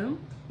 boom.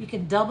 You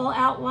can double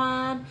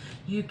outline,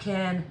 you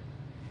can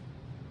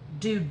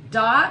do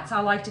dots.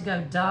 I like to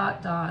go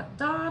dot, dot,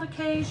 dot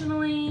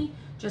occasionally,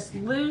 just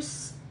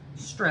loose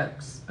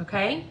strokes,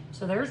 okay?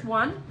 So there's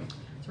one.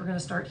 So we're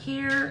gonna start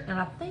here, and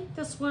I think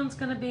this one's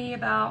gonna be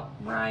about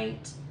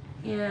right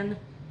in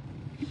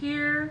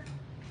here.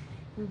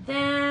 And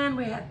then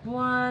we had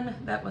one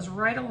that was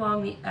right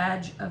along the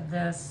edge of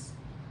this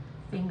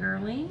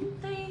fingerling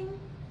thing.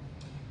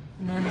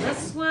 And then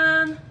this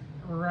one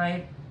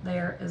right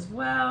there as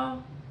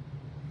well.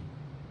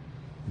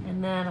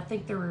 And then I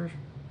think there were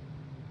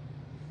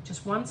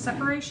just one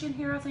separation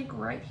here, I think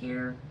right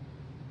here.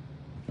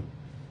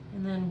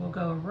 And then we'll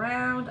go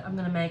around. I'm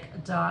gonna make a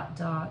dot,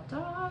 dot,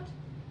 dot.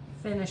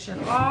 Finish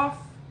it off.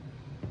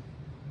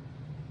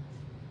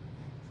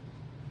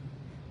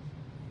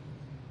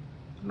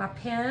 My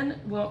pen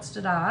wants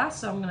to die,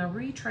 so I'm gonna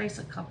retrace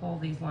a couple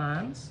of these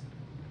lines.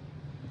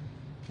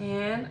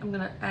 And I'm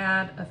gonna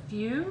add a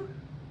few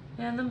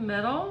in the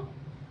middle.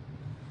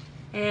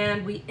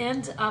 And we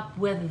end up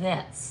with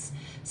this.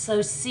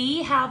 So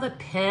see how the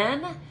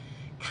pen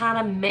kind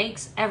of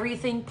makes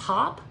everything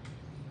pop?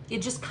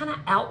 It just kind of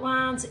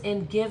outlines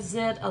and gives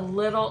it a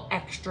little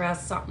extra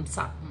something,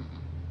 something.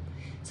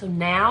 So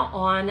now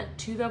on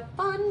to the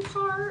fun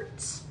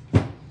part.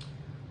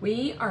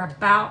 We are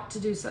about to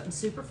do something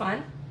super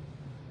fun.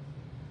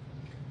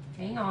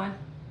 Hang on.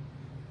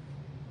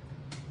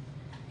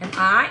 And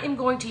I am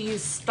going to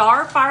use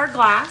Starfire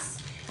glass.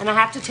 And I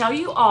have to tell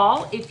you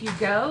all, if you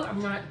go,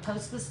 I'm going to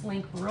post this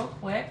link real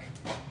quick.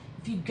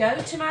 If you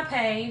go to my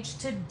page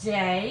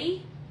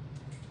today,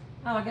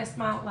 oh, I guess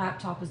my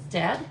laptop is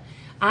dead.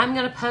 I'm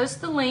going to post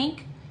the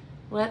link.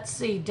 Let's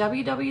see,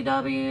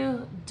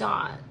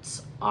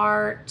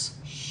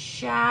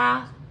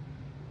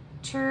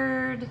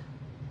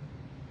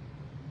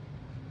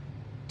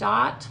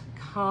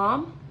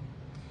 www.artshattered.com.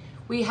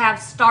 We have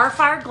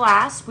Starfire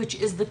glass, which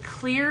is the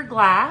clear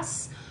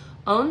glass,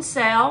 on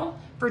sale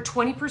for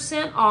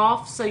 20%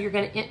 off. So you're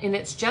going to, and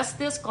it's just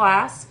this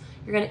glass.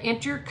 You're going to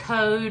enter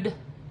code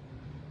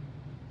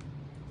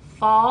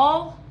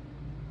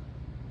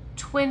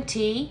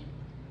fall20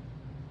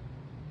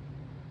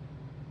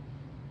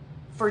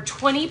 for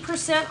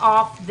 20%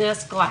 off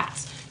this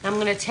glass. Now I'm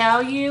going to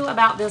tell you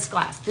about this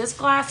glass. This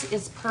glass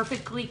is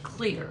perfectly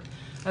clear,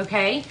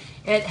 okay?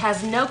 It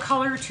has no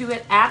color to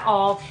it at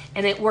all,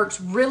 and it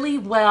works really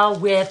well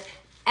with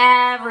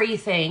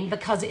everything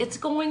because it's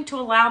going to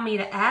allow me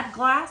to add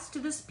glass to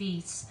this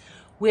piece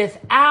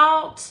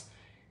without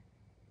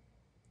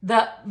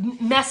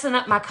messing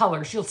up my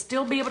colors. You'll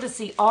still be able to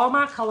see all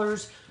my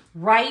colors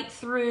right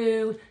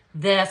through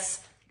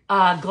this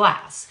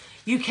glass.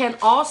 You can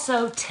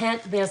also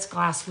tint this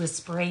glass with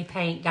spray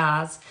paint,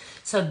 guys.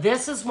 So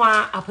this is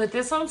why I put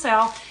this on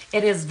sale.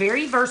 It is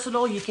very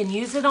versatile. You can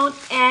use it on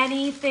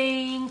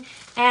anything,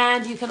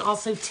 and you can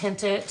also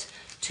tint it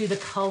to the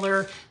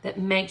color that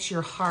makes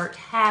your heart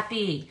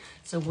happy.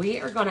 So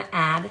we are going to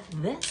add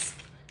this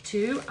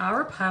to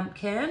our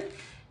pumpkin,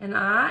 and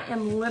I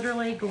am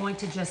literally going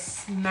to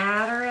just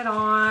smatter it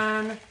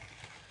on.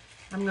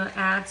 I'm going to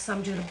add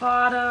some to the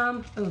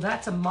bottom. Oh,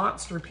 that's a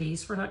monster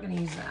piece. We're not going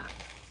to use that.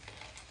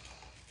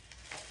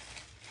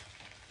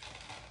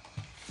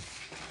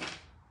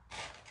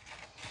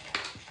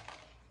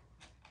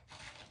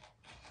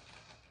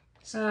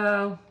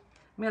 So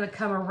I'm going to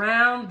come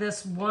around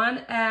this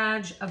one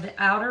edge of the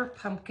outer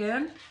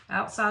pumpkin,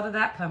 outside of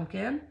that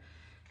pumpkin,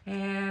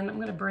 and I'm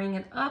going to bring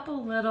it up a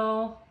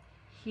little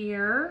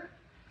here.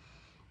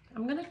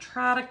 I'm going to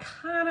try to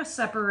kind of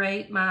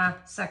separate my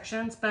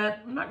sections, but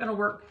I'm not going to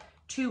work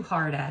too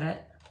hard at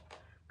it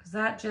because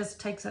that just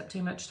takes up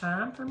too much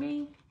time for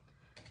me.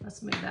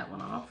 Let's move that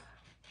one off.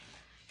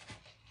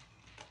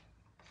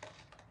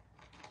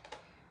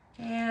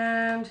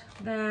 And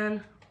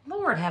then,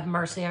 Lord have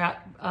mercy, I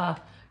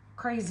got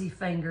crazy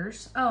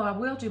fingers. Oh, I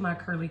will do my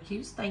curly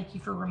cues. Thank you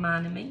for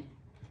reminding me.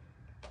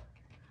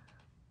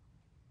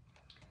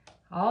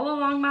 All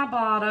along my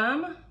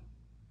bottom.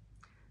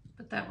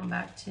 Put that one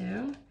back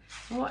too.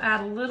 We'll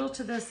add a little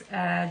to this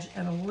edge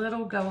and a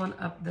little going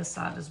up this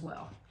side as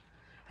well.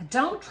 I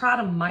don't try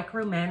to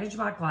micromanage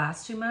my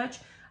glass too much.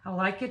 I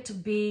like it to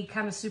be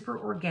kind of super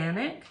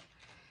organic.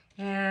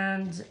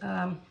 And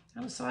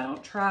so I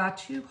don't try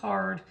too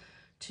hard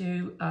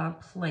to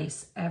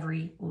place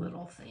every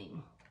little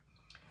thing.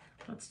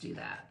 Let's do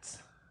that.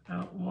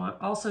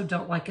 Also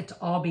don't like it to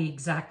all be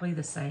exactly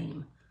the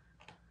same.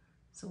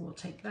 So we'll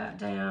take that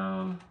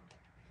down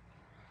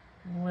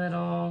a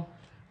little.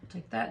 We'll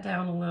take that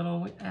down a little.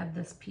 We add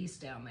this piece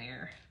down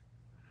there.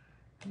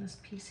 And this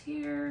piece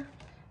here.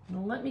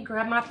 And let me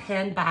grab my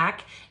pen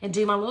back and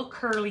do my little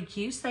curly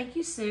cues. Thank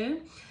you,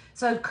 Sue.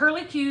 So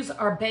curly cues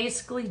are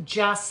basically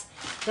just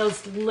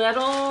those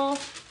little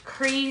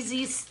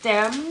crazy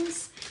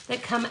stems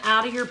that come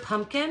out of your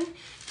pumpkin.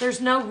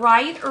 There's no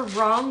right or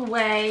wrong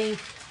way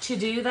to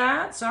do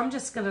that. So I'm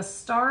just gonna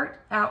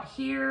start out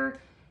here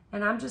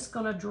and I'm just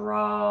gonna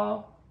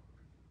draw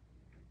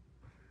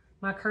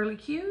my curly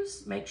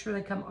cues. Make sure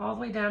they come all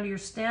the way down to your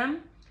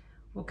stem.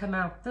 We'll come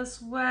out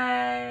this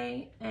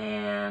way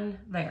and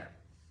there.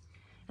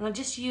 And I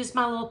just use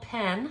my little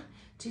pen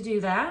to do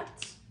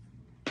that.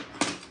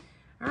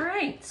 All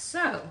right,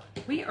 so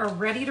we are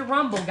ready to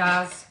rumble,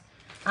 guys.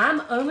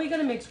 I'm only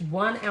gonna mix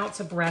 1 ounce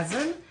of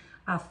resin.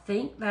 I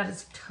think that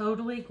is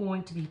totally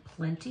going to be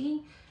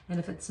plenty. And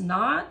if it's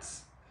not,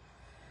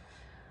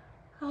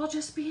 I'll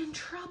just be in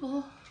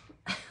trouble.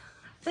 I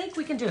think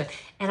we can do it.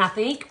 And I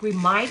think we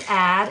might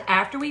add,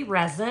 after we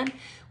resin,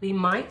 we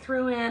might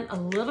throw in a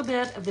little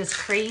bit of this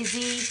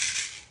crazy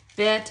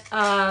bit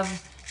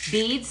of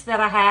beads that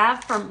I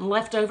have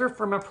left over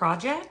from a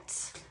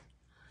project.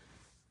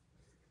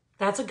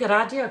 That's a good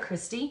idea,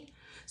 Christy.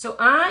 So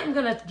I am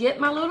gonna get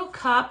my little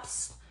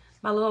cups,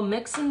 my little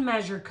mix and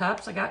measure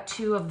cups. I got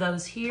 2 of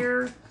those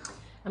here.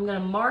 I'm gonna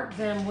mark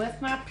them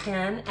with my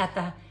pen at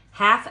the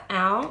 1/2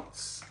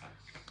 ounce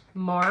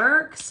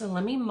mark. So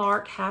let me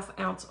mark 1/2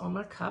 ounce on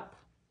my cup.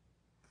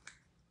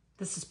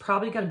 This is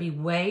probably gonna be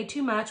way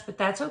too much, but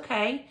that's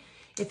okay.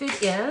 If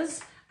it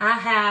is, I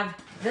have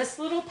this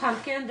little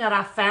pumpkin that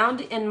I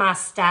found in my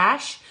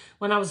stash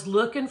when I was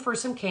looking for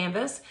some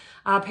canvas.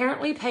 I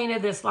apparently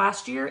painted this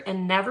last year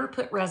and never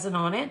put resin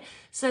on it.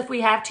 So if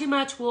we have too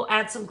much, we'll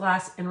add some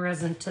glass and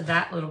resin to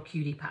that little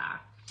cutie pie.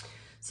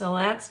 So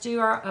let's do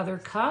our other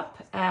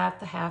cup at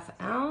the 1/2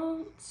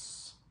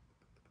 ounce.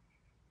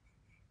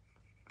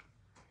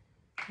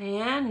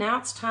 And now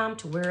it's time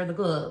to wear the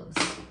gloves.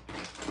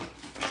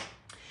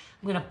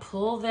 I'm gonna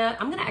pull that,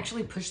 I'm gonna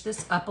actually push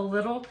this up a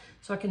little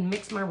so I can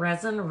mix my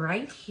resin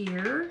right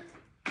here.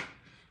 I'm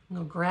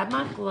gonna grab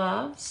my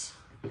gloves.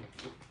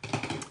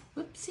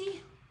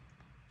 Whoopsie.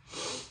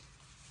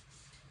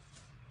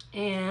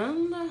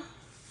 And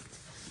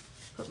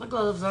put my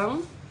gloves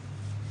on.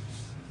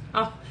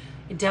 Oh,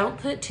 and don't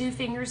put 2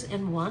 fingers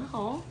in one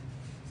hole.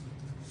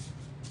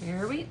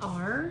 There we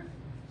are.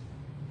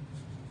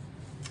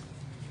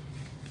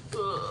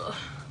 Ugh.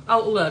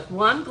 Oh, look,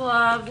 1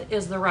 glove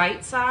is the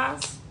right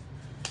size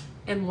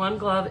and 1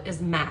 glove is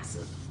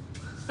massive.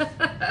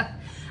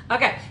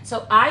 Okay,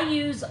 so I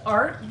use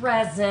art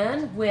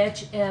resin,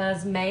 which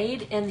is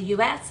made in the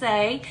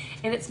USA,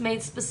 and it's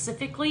made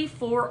specifically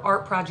for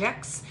art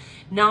projects.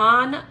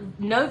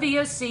 No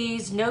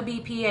VOCs, no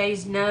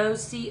BPAs, no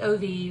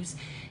COVs,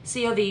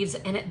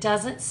 and it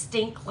doesn't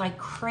stink like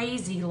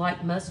crazy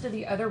like most of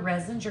the other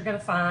resins you're gonna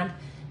find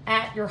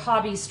at your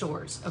hobby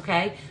stores,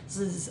 okay? This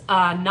is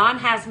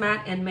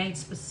non-hazmat and made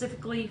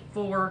specifically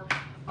for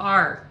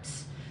art.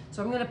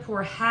 So I'm gonna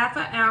pour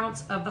 1/2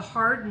 ounce of the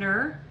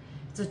hardener.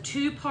 It's a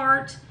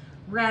 2-part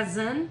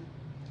resin.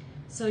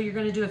 So you're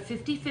gonna do a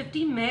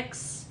 50-50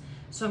 mix.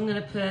 So I'm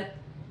gonna put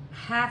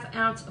 1/2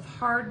 ounce of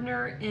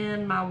hardener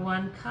in my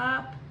 1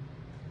 cup.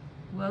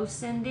 Whoa,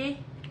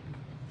 Cindy.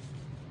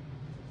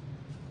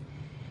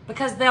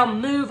 Because they'll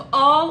move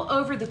all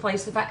over the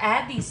place. If I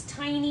add these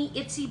tiny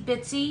itsy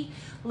bitsy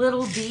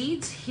little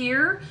beads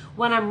here,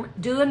 when I'm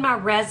doing my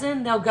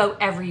resin, they'll go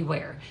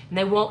everywhere and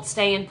they won't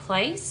stay in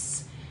place.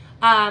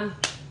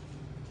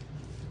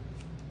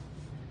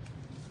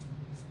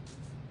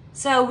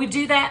 So we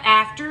do that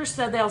after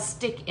so they'll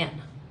stick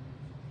in.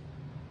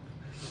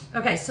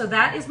 Okay, so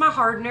that is my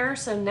hardener.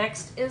 So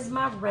next is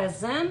my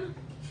resin.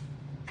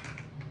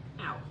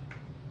 Ow.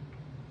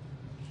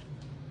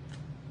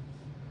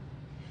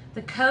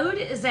 The code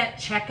is at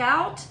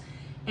checkout,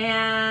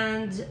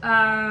 and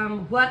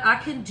what I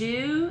can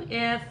do,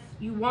 if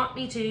you want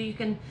me to, you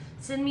can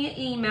send me an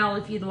email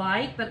if you'd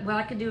like, but what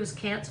I can do is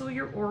cancel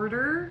your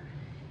order,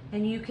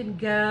 and you can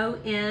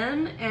go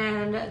in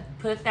and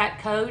put that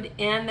code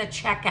in the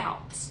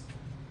checkout.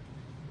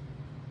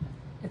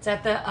 It's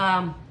at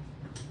the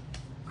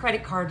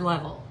credit card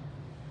level.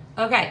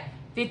 Okay,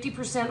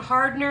 50%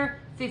 hardener,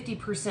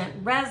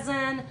 50%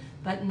 resin,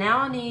 but now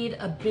I need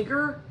a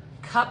bigger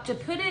cup to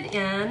put it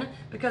in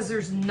because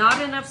there's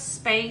not enough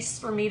space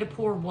for me to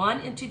pour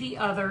one into the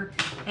other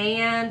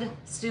and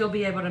still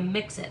be able to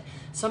mix it.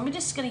 So I'm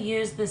just gonna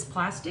use this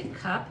plastic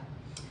cup,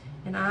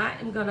 and I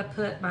am gonna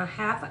put my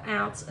 1/2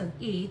 ounce of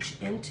each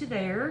into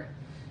there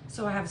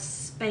so I have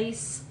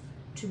space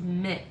to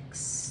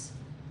mix.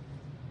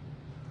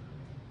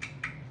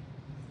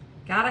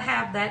 Gotta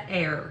have that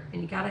air,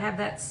 and you gotta have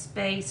that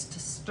space to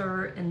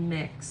stir and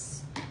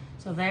mix.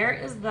 So there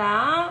is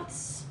that.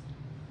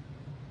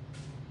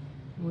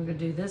 We're gonna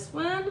do this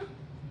one.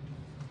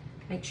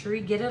 Make sure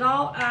you get it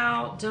all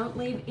out. Don't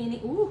leave any,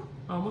 ooh,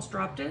 almost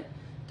dropped it.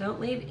 Don't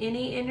leave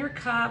any in your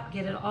cup.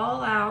 Get it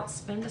all out.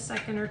 Spend a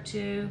second or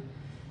two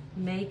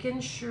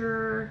making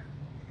sure.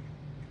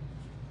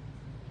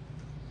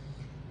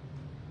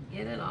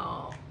 Get it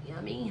all.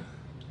 Yummy.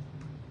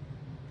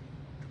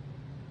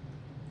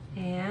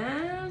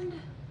 And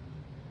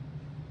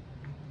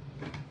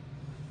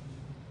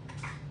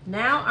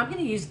now I'm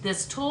going to use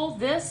this tool.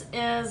 This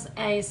is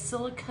a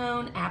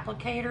silicone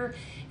applicator.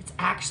 It's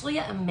actually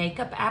a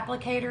makeup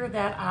applicator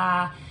that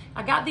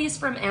I got these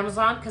from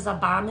Amazon because I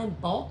buy them in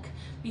bulk.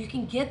 You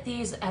can get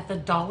these at the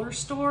dollar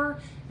store,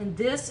 and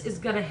this is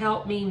going to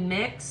help me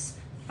mix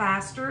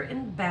faster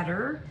and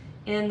better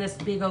in this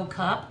big old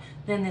cup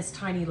than this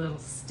tiny little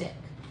stick.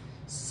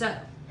 So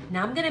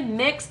now I'm going to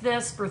mix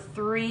this for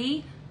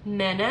 3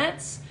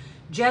 minutes.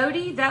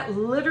 Jody, that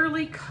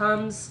literally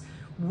comes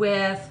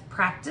with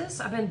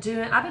practice. I've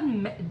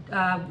been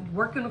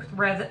working with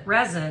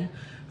resin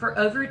for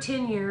over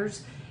 10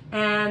 years,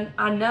 and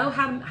I know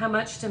how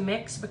much to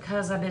mix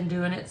because I've been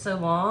doing it so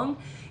long.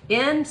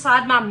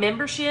 Inside my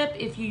membership,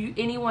 if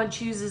anyone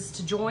chooses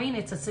to join,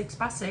 it's a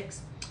 6x6.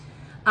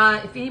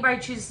 If anybody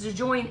chooses to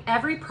join,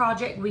 every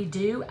project we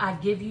do, I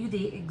give you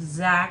the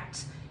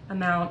exact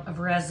amount of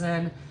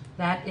resin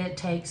that it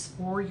takes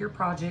for your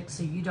project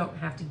so you don't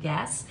have to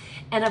guess.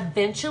 And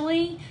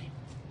eventually,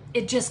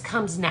 it just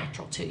comes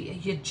natural to you.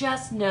 You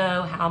just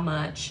know how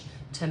much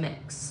to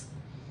mix.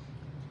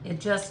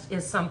 It just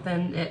is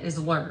something that is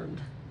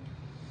learned.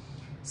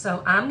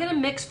 So I'm gonna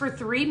mix for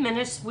 3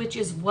 minutes, which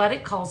is what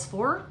it calls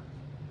for.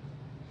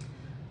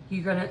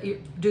 You're gonna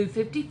do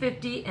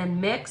 50-50 and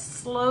mix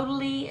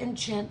slowly and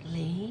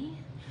gently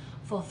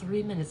for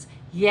 3 minutes.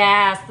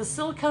 Yes, the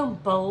silicone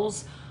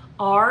bowls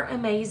are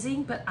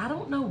amazing, but I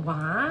don't know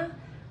why.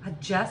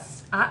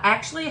 I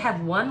actually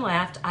have one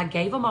left. I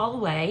gave them all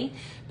away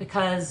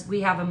because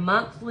we have a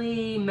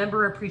monthly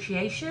member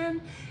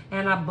appreciation,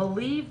 and I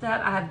believe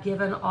that I've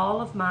given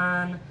all of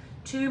mine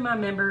to my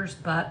members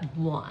but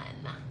one.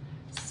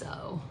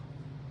 So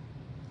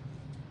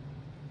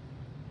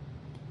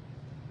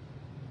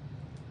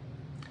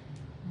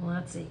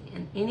let's see.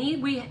 And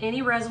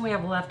any resin we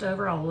have left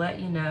over, I'll let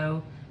you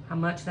know how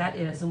much that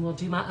is, and we'll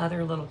do my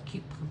other little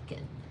cute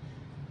pumpkin.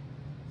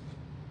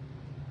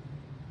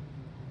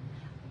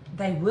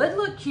 They would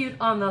look cute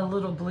on the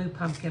little blue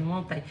pumpkin,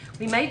 won't they?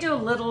 We may do a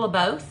little of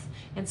both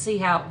and see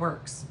how it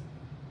works.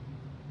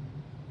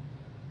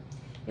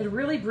 It'd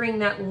really bring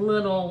that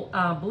little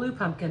blue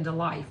pumpkin to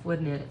life,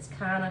 wouldn't it? It's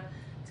kind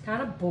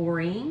of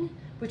boring,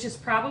 which is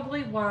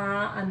probably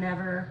why I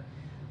never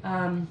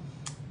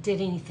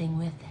did anything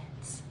with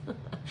it.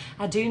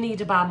 I do need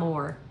to buy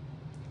more.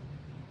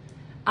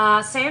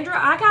 Sandra,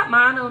 I got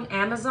mine on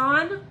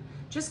Amazon.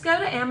 Just go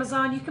to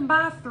Amazon. You can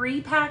buy a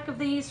 3-pack of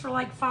these for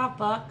like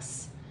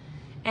 $5.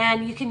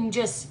 And you can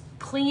just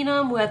clean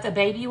them with a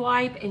baby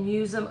wipe and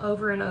use them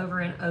over and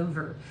over and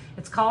over.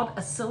 It's called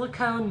a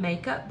silicone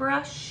makeup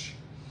brush,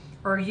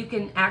 or you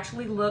can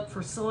actually look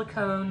for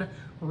silicone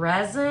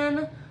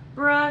resin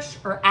brush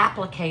or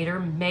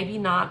applicator, maybe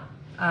not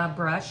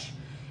brush,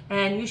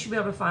 and you should be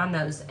able to find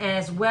those,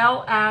 as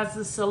well as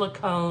the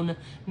silicone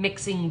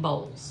mixing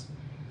bowls.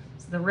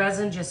 So the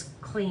resin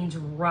just cleans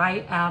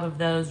right out of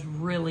those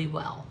really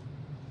well.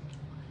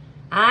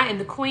 I am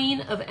the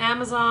queen of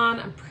Amazon.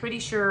 I'm pretty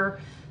sure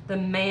the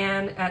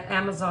man at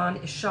Amazon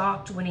is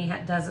shocked when he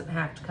doesn't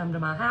have to come to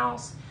my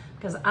house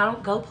because I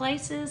don't go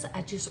places.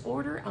 I just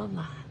order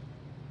online.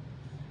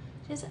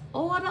 Just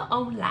order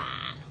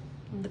online.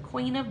 I'm the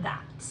queen of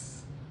that.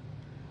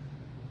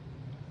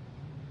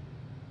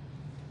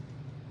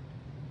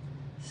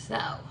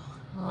 So,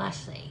 let's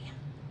see.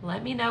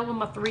 Let me know when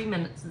my 3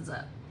 minutes is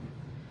up.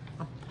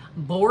 I'm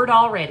bored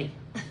already.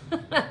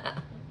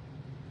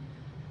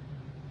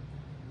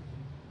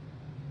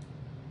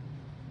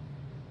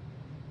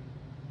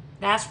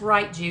 That's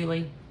right,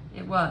 Julie.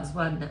 It was,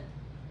 wasn't it?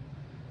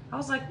 I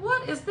was like,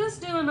 what is this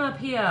doing up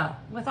here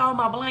with all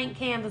my blank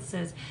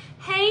canvases?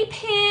 Hey,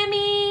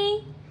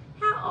 Pammy,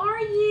 how are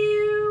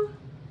you?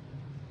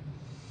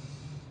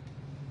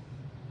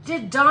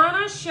 Did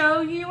Donna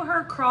show you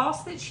her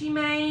cross that she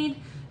made?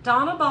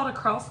 Donna bought a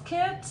cross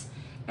kit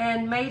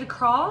and made a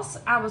cross.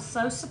 I was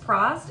so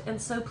surprised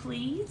and so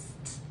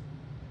pleased.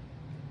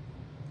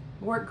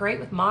 Worked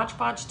great with Mod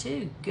Podge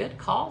too. Good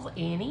call,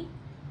 Annie.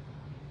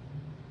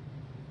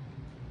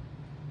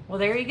 Well,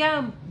 there you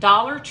go.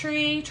 Dollar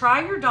Tree.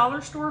 Try your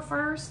dollar store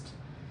first.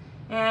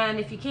 And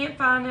if you can't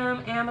find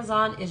them,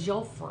 Amazon is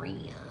your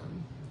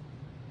friend.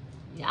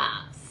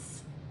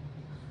 Yes.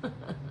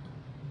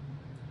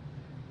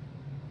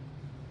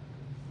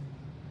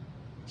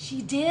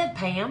 She did,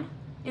 Pam.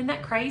 Isn't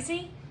that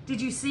crazy?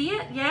 Did you see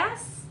it?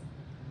 Yes.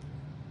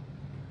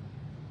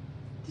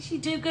 Did she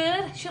do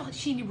good?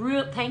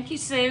 Thank you,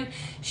 Sue.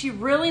 She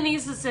really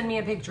needs to send me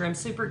a picture. I'm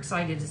super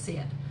excited to see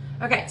it.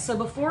 Okay, so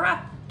before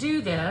I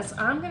do this,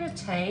 I'm going to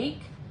take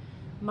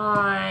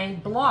my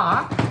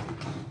block,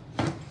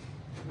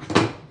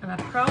 and I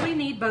probably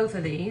need both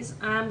of these.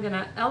 I'm going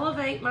to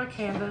elevate my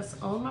canvas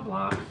on my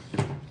block.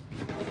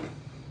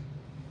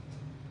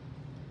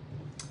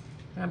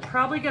 And I'm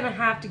probably gonna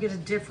have to get a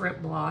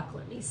different block.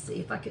 Let me see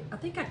if I can, I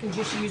think I can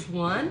just use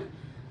one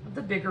of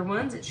the bigger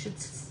ones. It should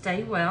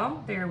stay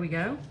well. There we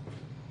go.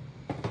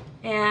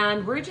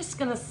 And we're just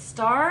gonna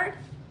start.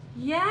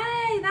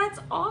 Yay, that's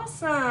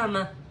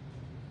awesome.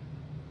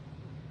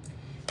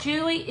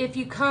 Julie, if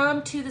you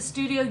come to the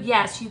studio,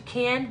 yes, you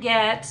can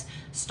get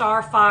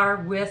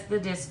Starfire with the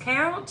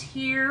discount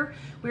here.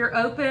 We're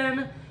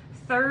open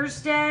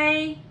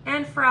Thursday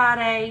and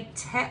Friday,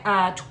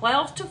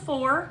 12 to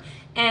 4,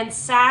 and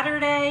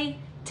Saturday,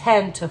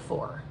 10 to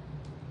 4.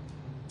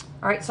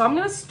 All right, so I'm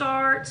gonna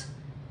start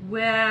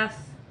with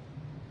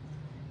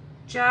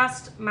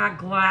just my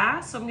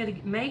glass. So I'm gonna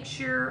make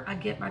sure I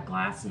get my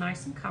glass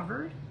nice and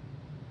covered.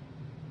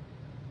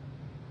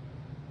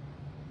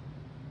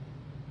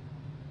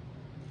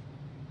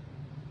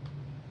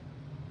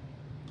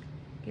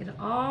 Get it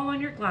all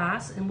on your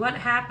glass, and what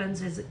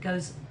happens is it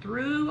goes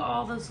through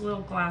all those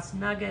little glass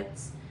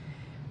nuggets,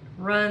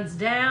 runs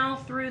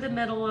down through the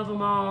middle of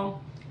them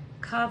all,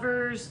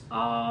 covers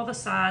all the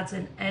sides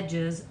and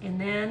edges, and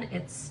then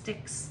it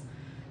sticks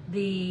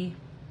the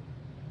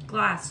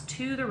glass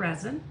to the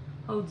resin,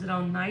 holds it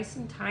on nice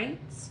and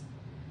tight.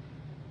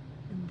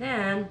 And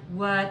then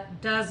what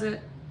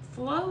doesn't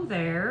flow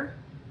there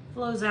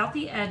flows out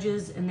the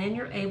edges, and then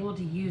you're able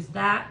to use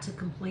that to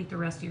complete the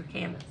rest of your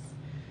canvas.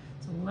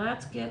 So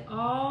let's get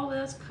all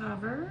this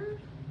covered.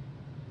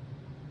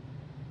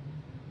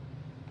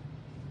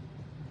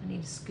 I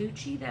need to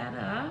scoochy that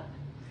up.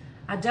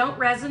 I don't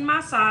resin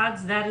my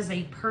sides. That is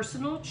a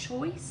personal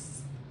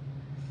choice.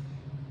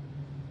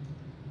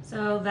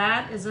 So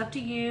that is up to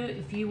you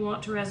if you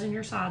want to resin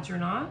your sides or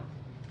not.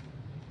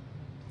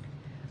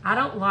 I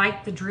don't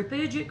like the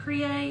drippage it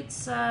creates,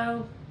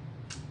 so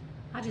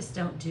I just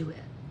don't do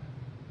it.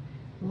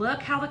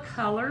 Look how the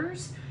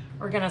colors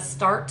are gonna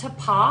start to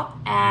pop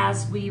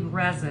as we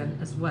resin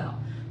as well.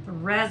 The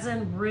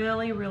resin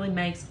really, really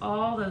makes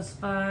all those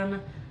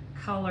fun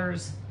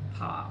colors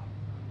pop.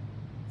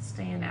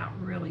 Stand out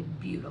really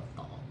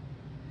beautiful.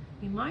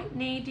 You might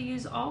need to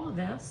use all of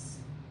this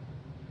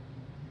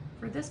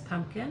for this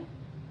pumpkin.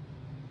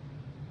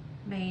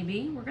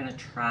 Maybe. We're gonna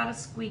try to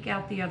squeak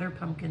out the other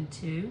pumpkin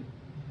too.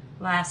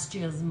 Last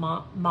year's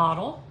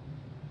model.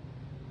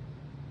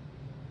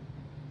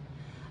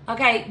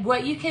 Okay,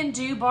 what you can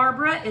do,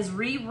 Barbara, is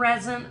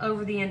re-resin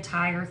over the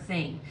entire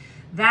thing.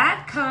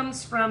 That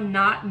comes from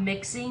not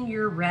mixing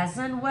your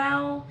resin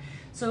well.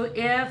 So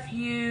if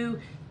you,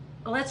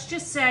 let's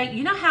just say,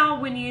 you know how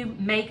when you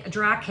make a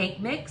dry cake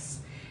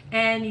mix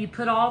and you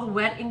put all the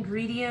wet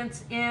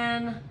ingredients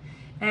in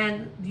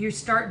and you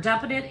start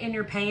dumping it in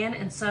your pan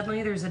and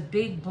suddenly there's a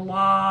big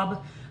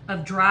blob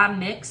of dry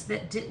mix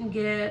that didn't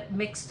get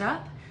mixed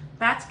up?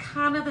 That's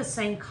kind of the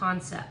same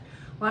concept.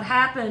 What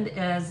happened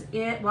is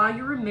while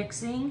you were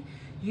mixing,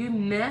 you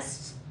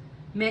missed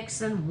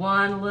mixing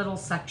one little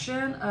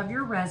section of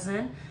your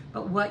resin,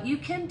 but what you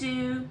can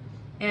do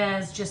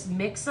is just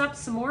mix up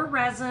some more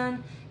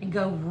resin and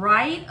go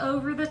right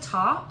over the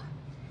top,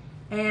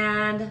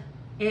 and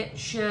it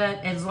should,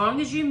 as long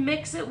as you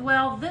mix it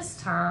well this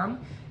time,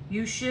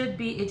 it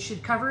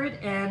should cover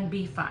it and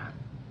be fine.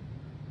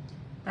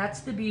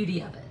 That's the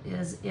beauty of it,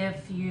 is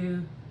if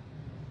you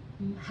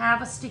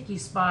have a sticky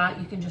spot,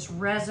 you can just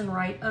resin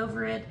right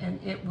over it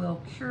and it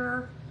will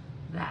cure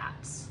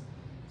that.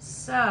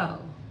 So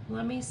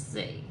let me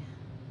see.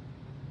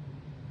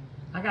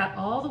 I got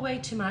all the way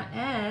to my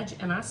edge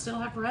and I still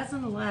have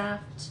resin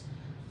left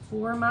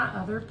for my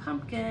other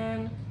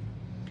pumpkin.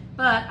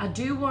 But I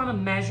do want to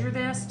measure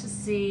this to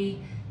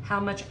see how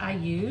much I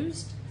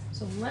used.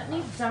 So let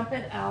me dump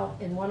it out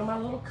in one of my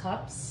little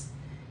cups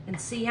and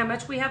see how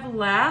much we have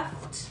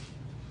left,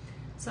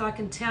 so I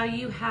can tell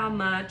you how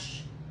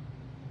much.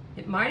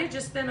 It might have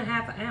just been a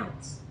 ½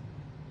 ounce.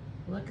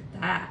 Look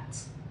at that.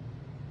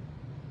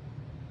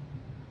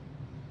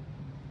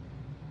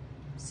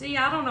 See,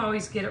 I don't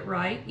always get it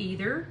right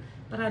either,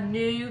 but I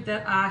knew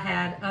that I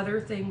had other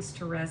things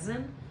to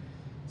resin,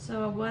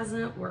 so I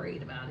wasn't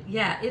worried about it.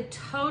 Yeah, it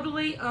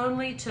totally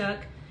only took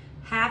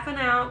 ½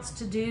 ounce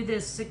to do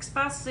this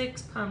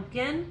 6x6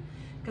 pumpkin,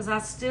 because I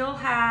still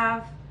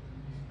have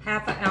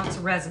 ½ ounce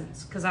of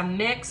resins, because I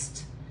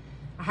mixed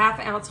a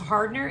 ½ ounce of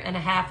hardener and a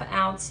 ½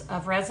 ounce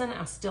of resin.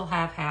 I still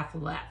have half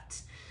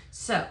left.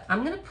 So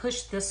I'm gonna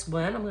push this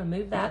one, I'm gonna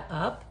move that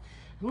up.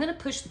 I'm gonna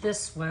push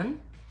this one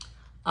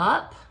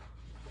up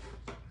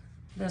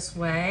this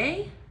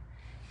way,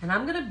 and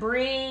I'm gonna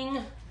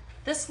bring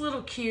this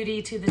little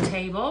cutie to the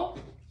table.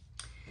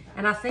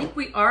 And I think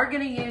we are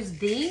gonna use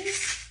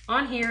these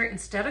on here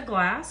instead of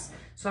glass.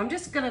 So I'm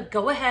just gonna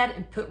go ahead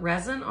and put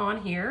resin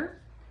on here.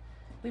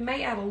 We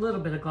may add a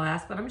little bit of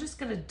glass, but I'm just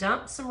gonna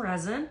dump some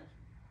resin.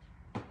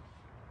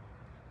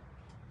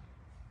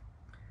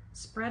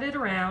 Spread it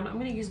around. I'm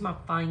gonna use my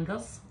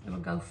fingers. It'll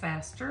go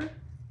faster.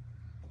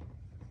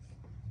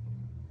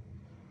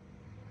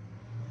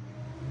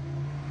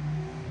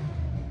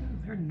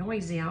 They're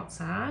noisy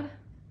outside.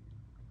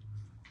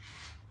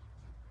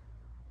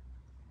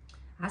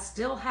 I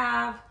still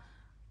have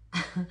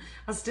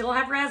I still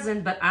have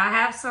resin, but I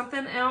have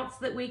something else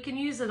that we can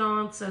use it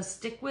on, so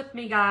stick with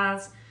me,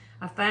 guys.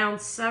 I found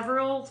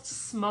several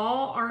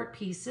small art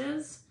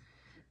pieces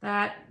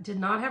that did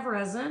not have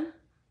resin,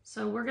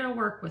 so we're gonna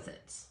work with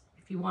it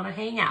if you wanna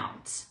hang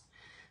out.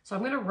 So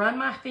I'm gonna run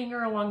my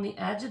finger along the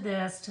edge of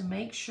this to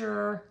make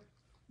sure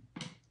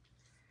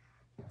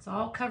it's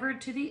all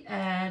covered to the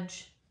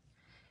edge.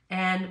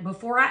 And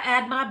before I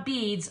add my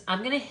beads,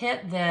 I'm gonna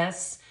hit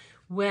this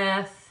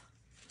with,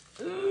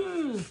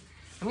 I'm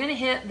gonna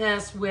hit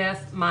this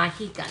with my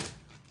heat gun.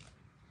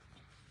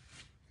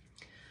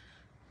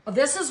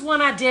 This is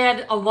one I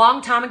did a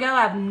long time ago.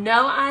 I have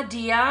no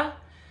idea.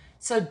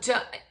 So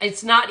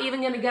it's not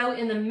even gonna go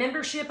in the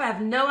membership. I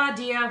have no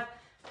idea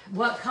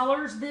what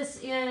colors this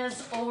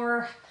is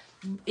or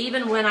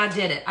even when I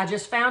did it. I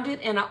just found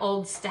it in an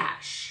old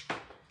stash.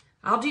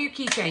 I'll do your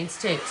keychains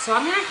too. So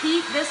I'm gonna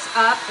heat this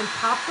up and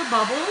pop the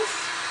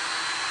bubbles.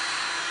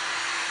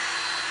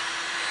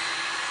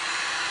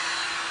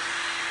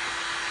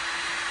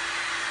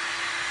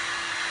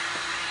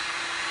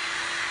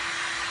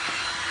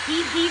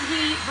 Heat, heat,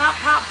 heat, pop,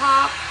 pop,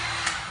 pop.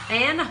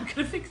 And I'm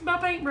gonna fix my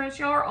paintbrush.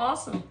 Y'all are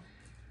awesome.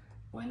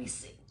 Let me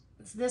see.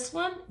 Is this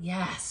one?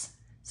 Yes.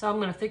 So I'm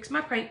gonna fix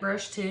my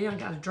paintbrush too. I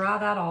gotta dry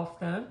that off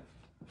though.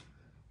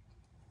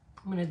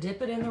 I'm gonna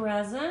dip it in the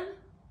resin.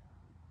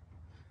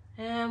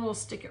 And we'll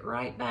stick it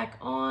right back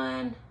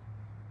on.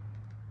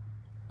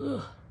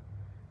 Ugh.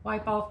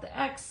 Wipe off the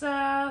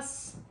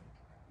excess.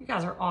 You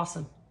guys are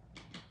awesome.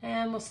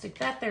 And we'll stick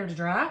that there to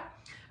dry.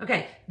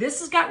 Okay, this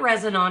has got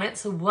resin on it,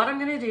 so what I'm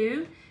gonna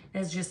do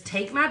is just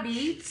take my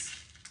beads.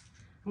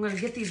 I'm gonna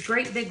get these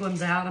great big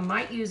ones out. I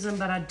might use them,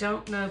 but I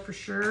don't know for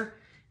sure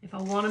if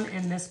I want them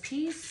in this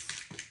piece.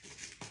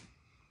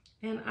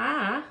 And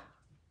I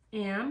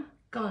am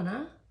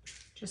gonna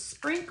just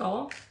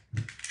sprinkle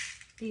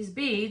these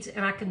beads,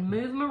 and I can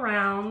move them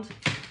around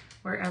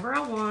wherever I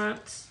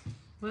want.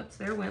 Whoops,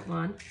 there went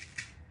one.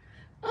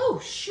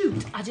 Oh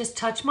shoot, I just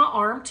touched my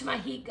arm to my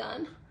heat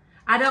gun.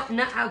 I don't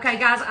know, okay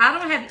guys, I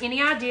don't have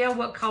any idea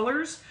what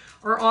colors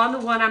are on the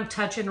one I'm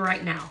touching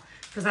right now.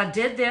 Because I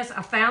did this,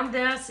 I found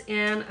this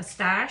in a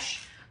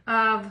stash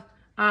of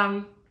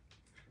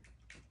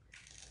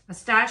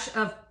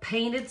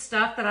painted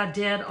stuff that I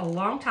did a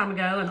long time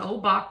ago, an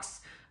old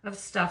box of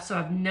stuff. So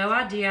I have no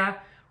idea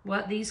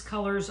what these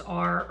colors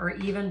are or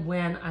even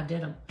when I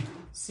did them.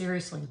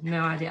 Seriously,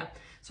 no idea.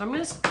 So I'm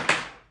gonna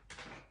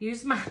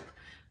use my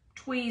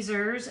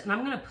tweezers and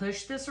I'm gonna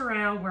push this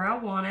around where I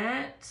want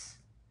it.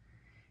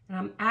 And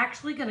I'm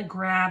actually gonna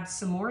grab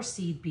some more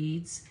seed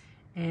beads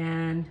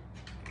and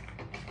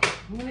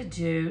I'm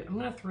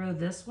gonna throw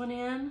this one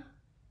in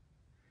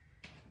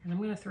and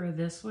I'm gonna throw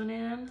this one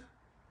in.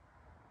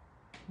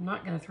 I'm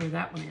not gonna throw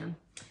that one in.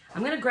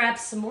 I'm gonna grab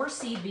some more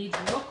seed beads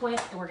real quick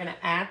and we're gonna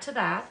add to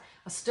that.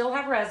 I still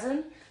have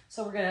resin,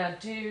 so we're gonna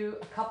do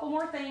a couple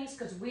more things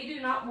because we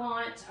do not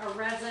want our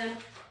resin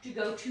to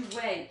go to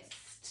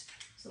waste.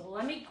 So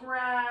let me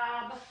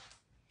grab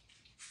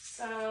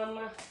some,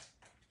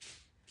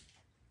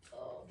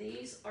 oh,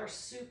 these are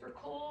super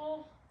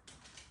cool.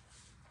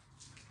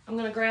 I'm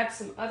gonna grab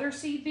some other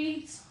seed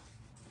beads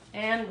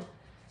and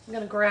I'm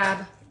gonna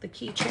grab the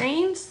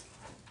keychains.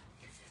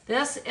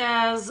 This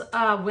is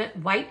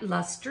white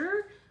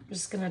luster. I'm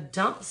just gonna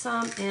dump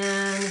some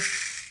in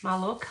my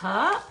little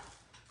cup.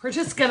 We're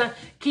just gonna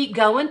keep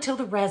going till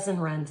the resin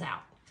runs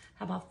out.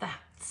 How about that?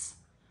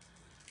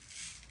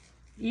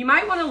 You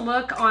might wanna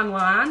look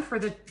online for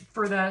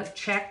the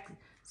check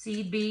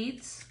seed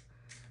beads.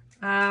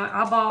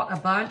 I bought a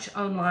bunch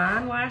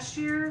online last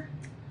year.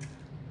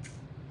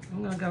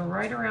 I'm gonna go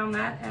right around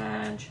that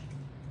edge.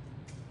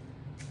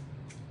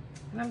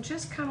 And I'm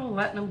just kind of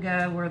letting them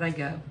go where they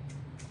go.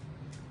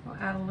 I'll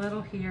add a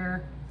little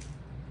here.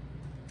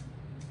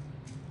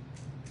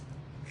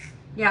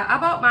 Yeah, I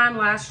bought mine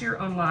last year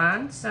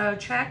online, so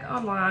check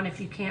online if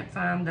you can't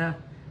find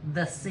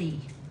the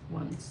C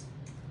ones.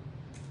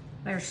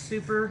 They're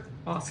super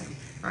awesome.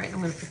 All right,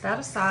 I'm gonna put that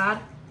aside.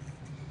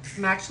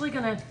 I'm actually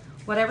gonna,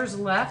 whatever's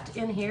left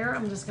in here,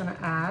 I'm just gonna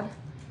add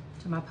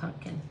to my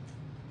pumpkin.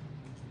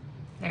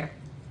 There,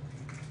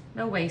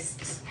 no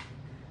wastes.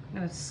 I'm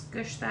gonna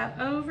squish that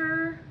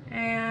over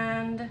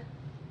and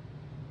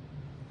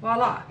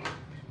voila.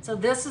 So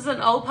this is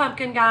an old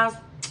pumpkin, guys.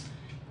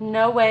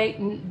 No way,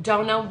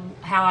 don't know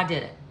how I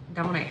did it.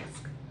 Don't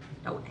ask,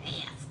 don't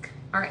ask.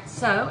 All right,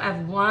 so I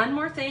have one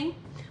more thing.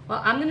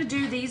 Well, I'm gonna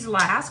do these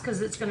last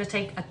because it's gonna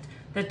take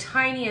the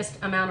tiniest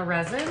amount of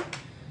resin.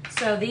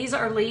 So these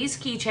are Lee's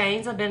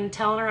keychains. I've been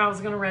telling her I was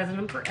gonna resin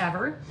them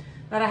forever.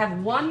 But I have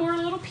one more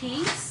little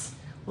piece.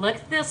 Look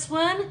at this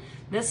one.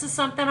 This is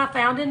something I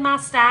found in my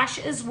stash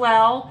as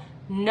well.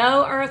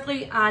 No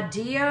earthly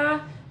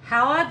idea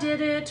how I did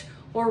it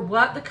or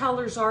what the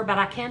colors are, but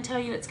I can tell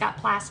you it's got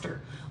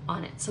plaster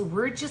on it. So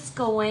we're just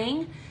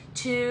going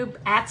to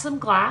add some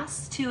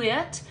glass to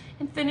it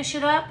and finish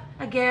it up.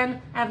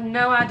 Again, I have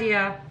no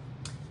idea.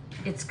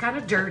 It's kind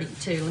of dirty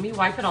too. Let me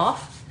wipe it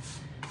off.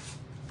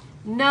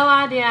 No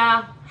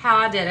idea how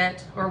I did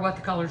it or what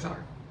the colors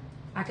are.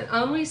 I can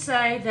only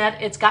say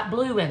that it's got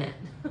blue in it.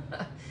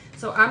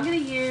 So I'm gonna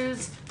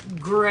use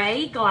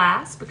gray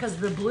glass because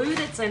the blue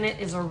that's in it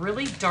is a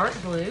really dark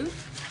blue.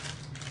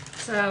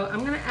 So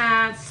I'm gonna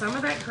add some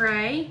of that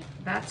gray,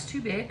 that's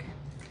too big,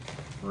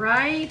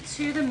 right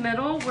to the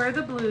middle where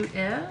the blue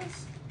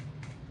is.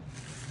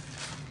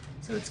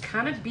 So it's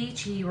kind of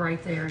beachy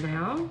right there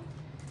now.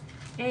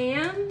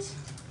 And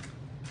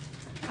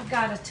I've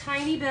got a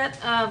tiny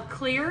bit of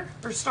clear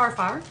or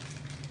Starfire.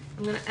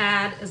 I'm gonna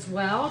add as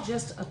well,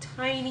 just a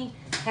tiny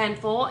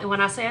handful. And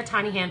when I say a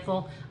tiny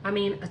handful, I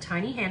mean a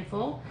tiny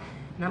handful.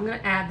 And I'm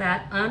gonna add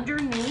that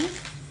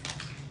underneath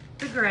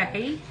the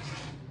gray.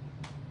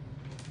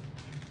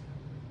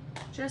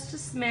 Just a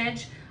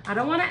smidge. I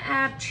don't wanna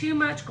add too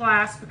much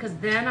glass because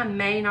then I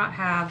may not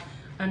have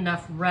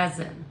enough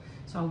resin.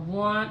 So I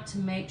want to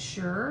make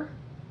sure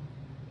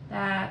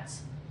that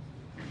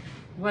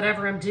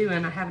whatever I'm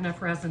doing, I have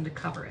enough resin to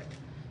cover it.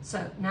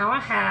 So now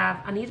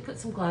I need to put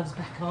some gloves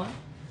back on.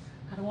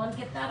 I don't want to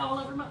get that all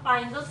over my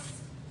fingers.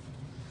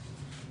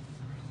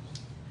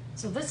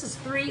 So this is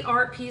 3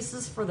 art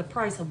pieces for the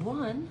price of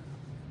 1.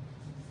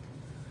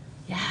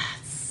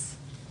 Yes.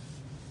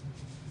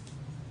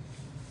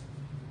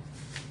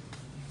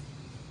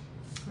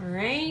 All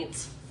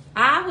right.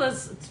 I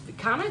was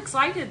kind of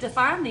excited to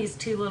find these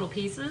 2 little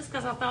pieces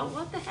because I thought,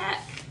 what the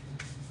heck?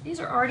 These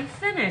are already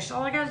finished.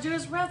 All I got to do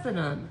is resin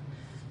them.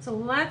 So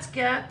let's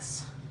get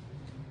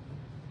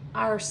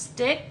our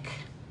stick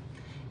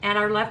and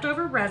our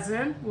leftover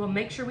resin. We'll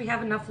make sure we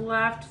have enough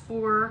left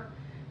for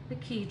the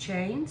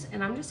keychains.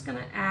 And I'm just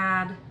gonna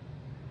add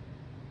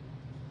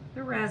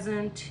the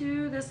resin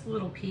to this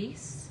little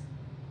piece.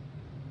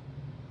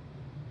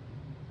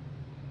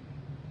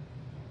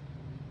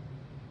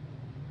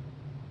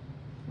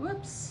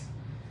 Whoops,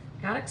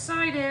 got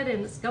excited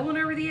and it's going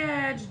over the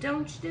edge.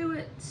 Don't you do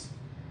it.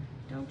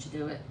 Don't you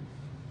do it.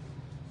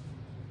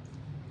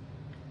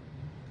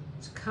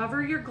 So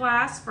cover your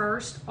glass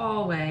first,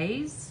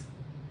 always.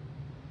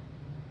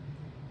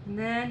 And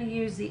then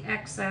use the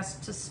excess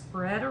to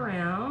spread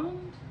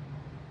around.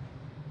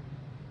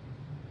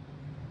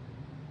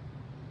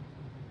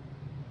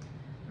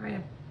 All right,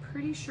 I'm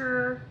pretty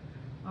sure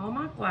all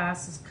my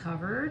glass is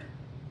covered.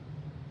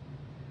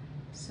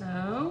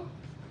 So,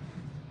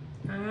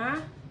 and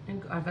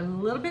I have a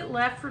little bit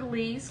left for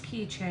Lee's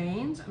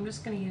keychains. I'm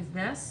just gonna use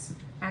this.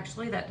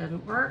 Actually, that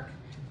doesn't work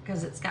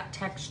because it's got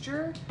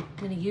texture. I'm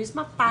gonna use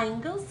my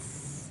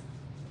fingers.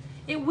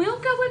 It will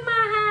go in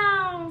my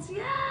house,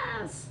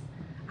 yes.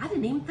 I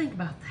didn't even think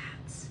about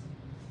that. So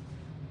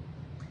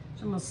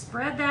I'm gonna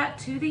spread that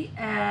to the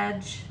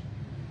edge.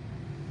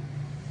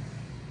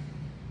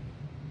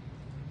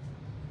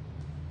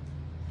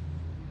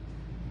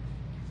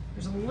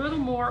 There's a little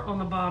more on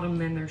the bottom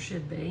than there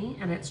should be,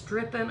 and it's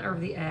dripping over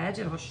the edge,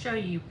 and I'll show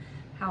you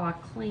how I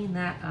clean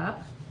that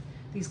up.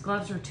 These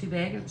gloves are too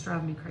big and it's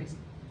driving me crazy.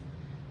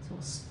 So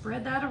we'll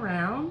spread that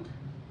around.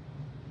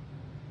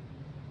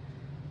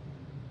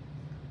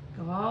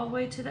 Go all the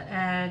way to the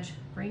edge,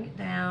 bring it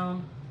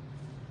down.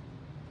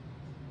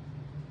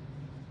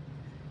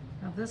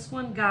 Now this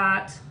one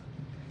got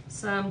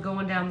some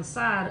going down the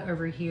side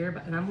over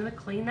here, and I'm gonna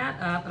clean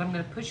that up, and I'm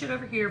gonna push it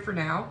over here for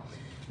now.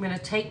 I'm gonna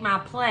take my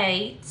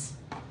plate,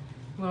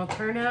 I'm gonna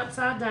turn it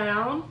upside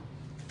down,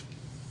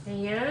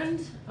 and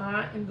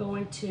I'm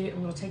gonna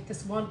take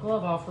this one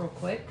glove off real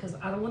quick because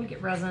I don't want to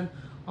get resin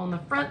on the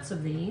fronts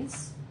of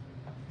these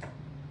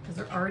because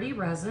they're already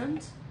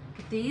resined.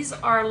 But these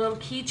are little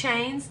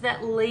keychains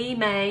that Lee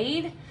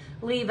made,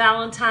 Lee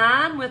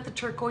Valentine with the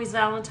turquoise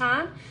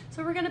Valentine.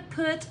 So we're gonna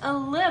put a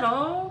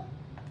little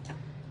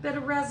bit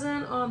of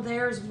resin on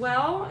there as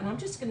well, and I'm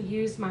just gonna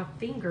use my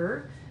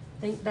finger.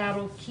 I think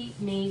that'll keep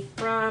me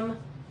from,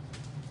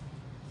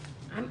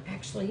 I'm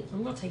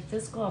gonna take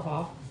this glove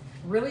off.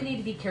 Really need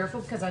to be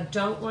careful because I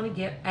don't want to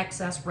get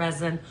excess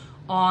resin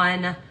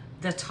on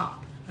the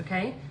top,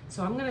 okay?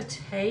 So I'm gonna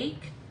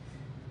take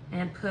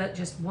and put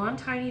just one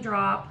tiny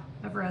drop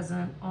of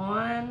resin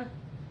on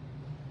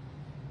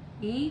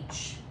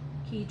each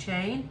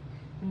keychain,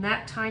 and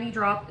that tiny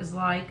drop is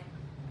like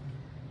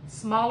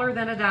smaller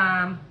than a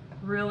dime,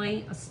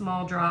 really a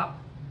small drop,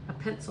 a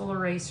pencil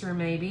eraser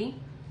maybe.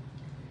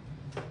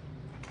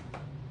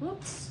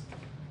 Whoops.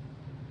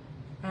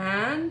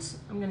 And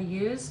I'm gonna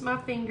use my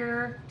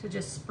finger to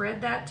just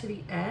spread that to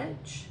the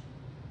edge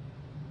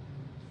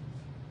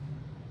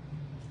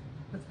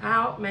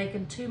without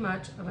making too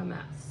much of a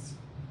mess.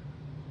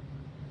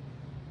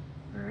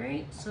 All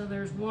right, so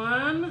there's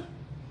one.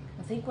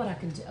 I think what I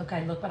can do,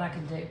 okay, look what I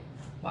can do.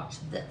 Watch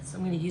this,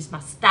 I'm gonna use my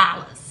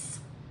stylus.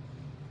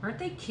 Aren't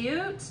they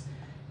cute?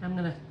 I'm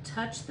gonna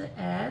touch the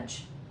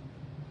edge,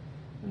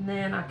 and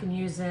then I can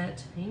use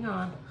it, hang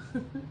on,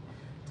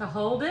 to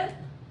hold it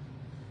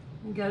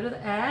and go to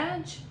the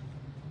edge.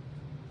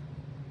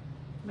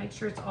 Make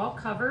sure it's all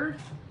covered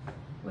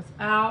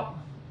without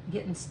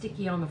getting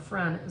sticky on the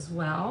front as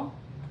well.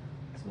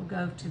 So we'll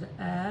go to the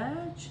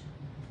edge.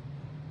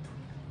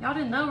 Y'all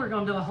didn't know we were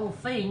gonna do a whole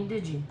thing,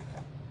 did you?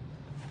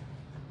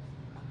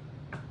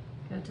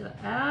 Go to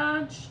the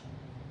edge.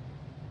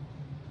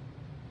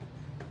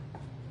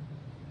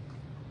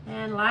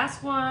 And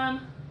last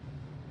one,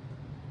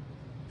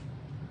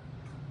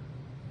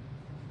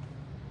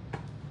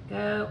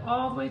 go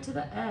all the way to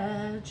the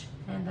edge,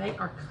 and they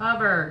are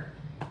covered.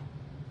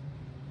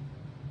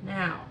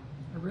 Now,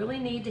 I really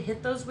need to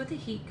hit those with a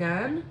heat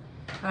gun.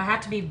 But I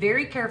have to be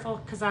very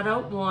careful because I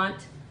don't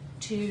want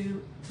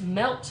to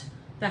melt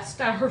that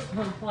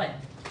styrofoam plate.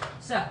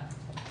 So,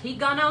 heat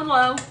gun on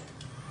low.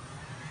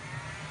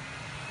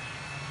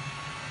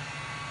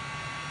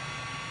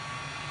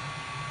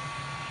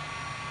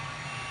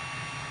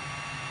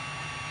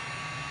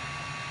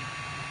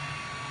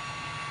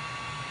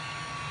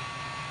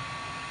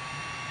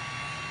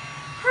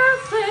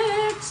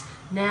 Perfect.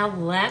 Now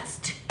let's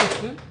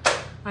do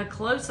a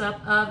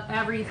close-up of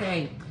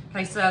everything.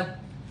 Okay, so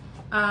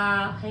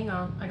hang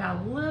on, I got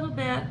a little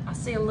bit, I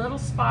see a little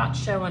spot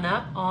showing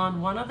up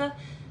on one of the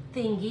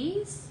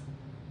thingies.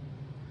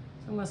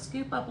 So I'm gonna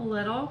scoop up a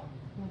little,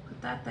 we'll put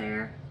that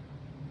there.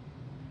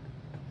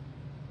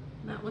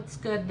 That looks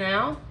good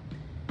now.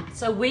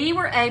 So we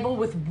were able,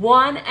 with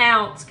 1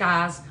 ounce,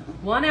 guys,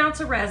 1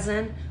 ounce of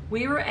resin,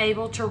 we were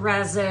able to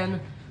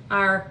resin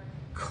our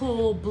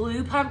cool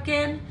blue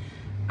pumpkin,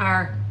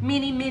 our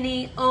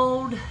mini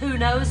old, who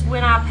knows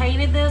when I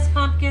painted this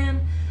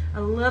pumpkin,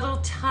 a little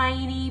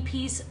tiny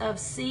piece of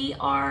sea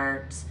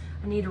art.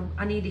 I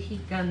need to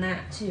heat gun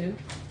that too.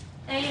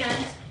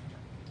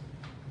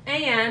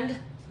 And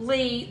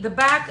Lee, the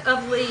back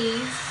of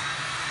Lee's,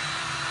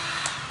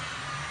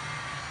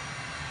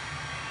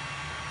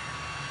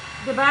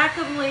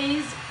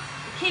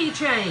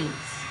 keychains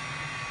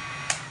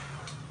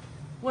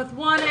with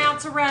 1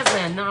 ounce of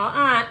resin.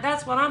 Now,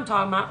 that's what I'm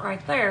talking about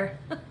right there.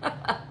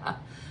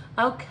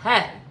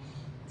 Okay.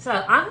 So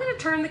I'm going to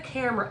turn the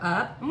camera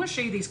up. I'm going to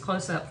show you these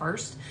close up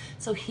first.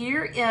 So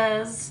here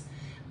is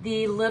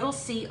the little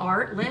sea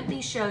art. Let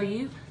me show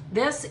you.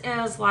 This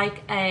is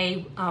like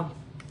a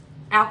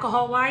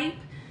alcohol wipe.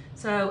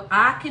 So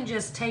I can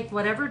just take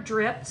whatever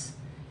drips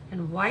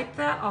and wipe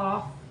that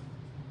off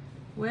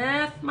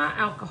with my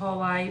alcohol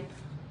wipe,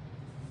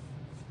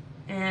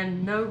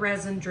 and no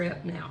resin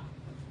drip now.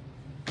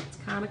 It's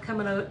kind of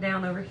coming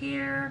down over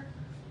here.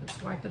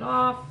 Let's wipe it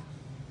off.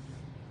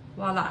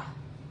 Voila.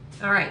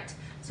 All right.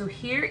 So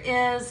here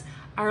is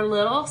our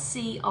little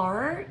sea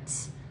art,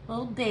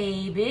 little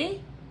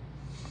baby.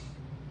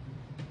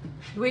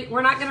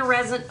 We're not going to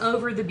resin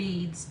over the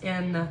beads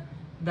in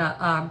the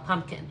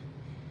pumpkin.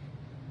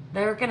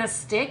 They're going to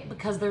stick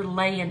because they're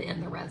laying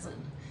in the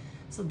resin.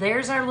 So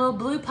there's our little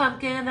blue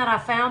pumpkin that I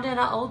found in an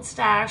old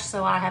stash,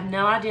 so I have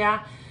no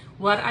idea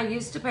what I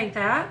used to paint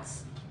that.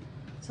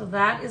 So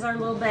that is our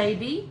little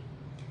baby.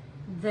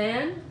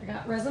 Then I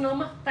got resin on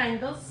my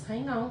fingers.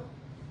 Hang on.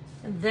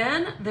 And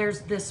then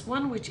there's this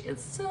one, which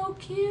is so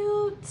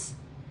cute.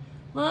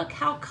 Look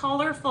how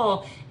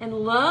colorful. And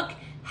look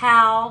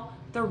how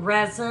the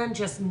resin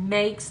just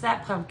makes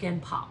that pumpkin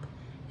pop.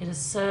 It is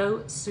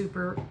so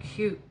super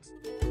cute.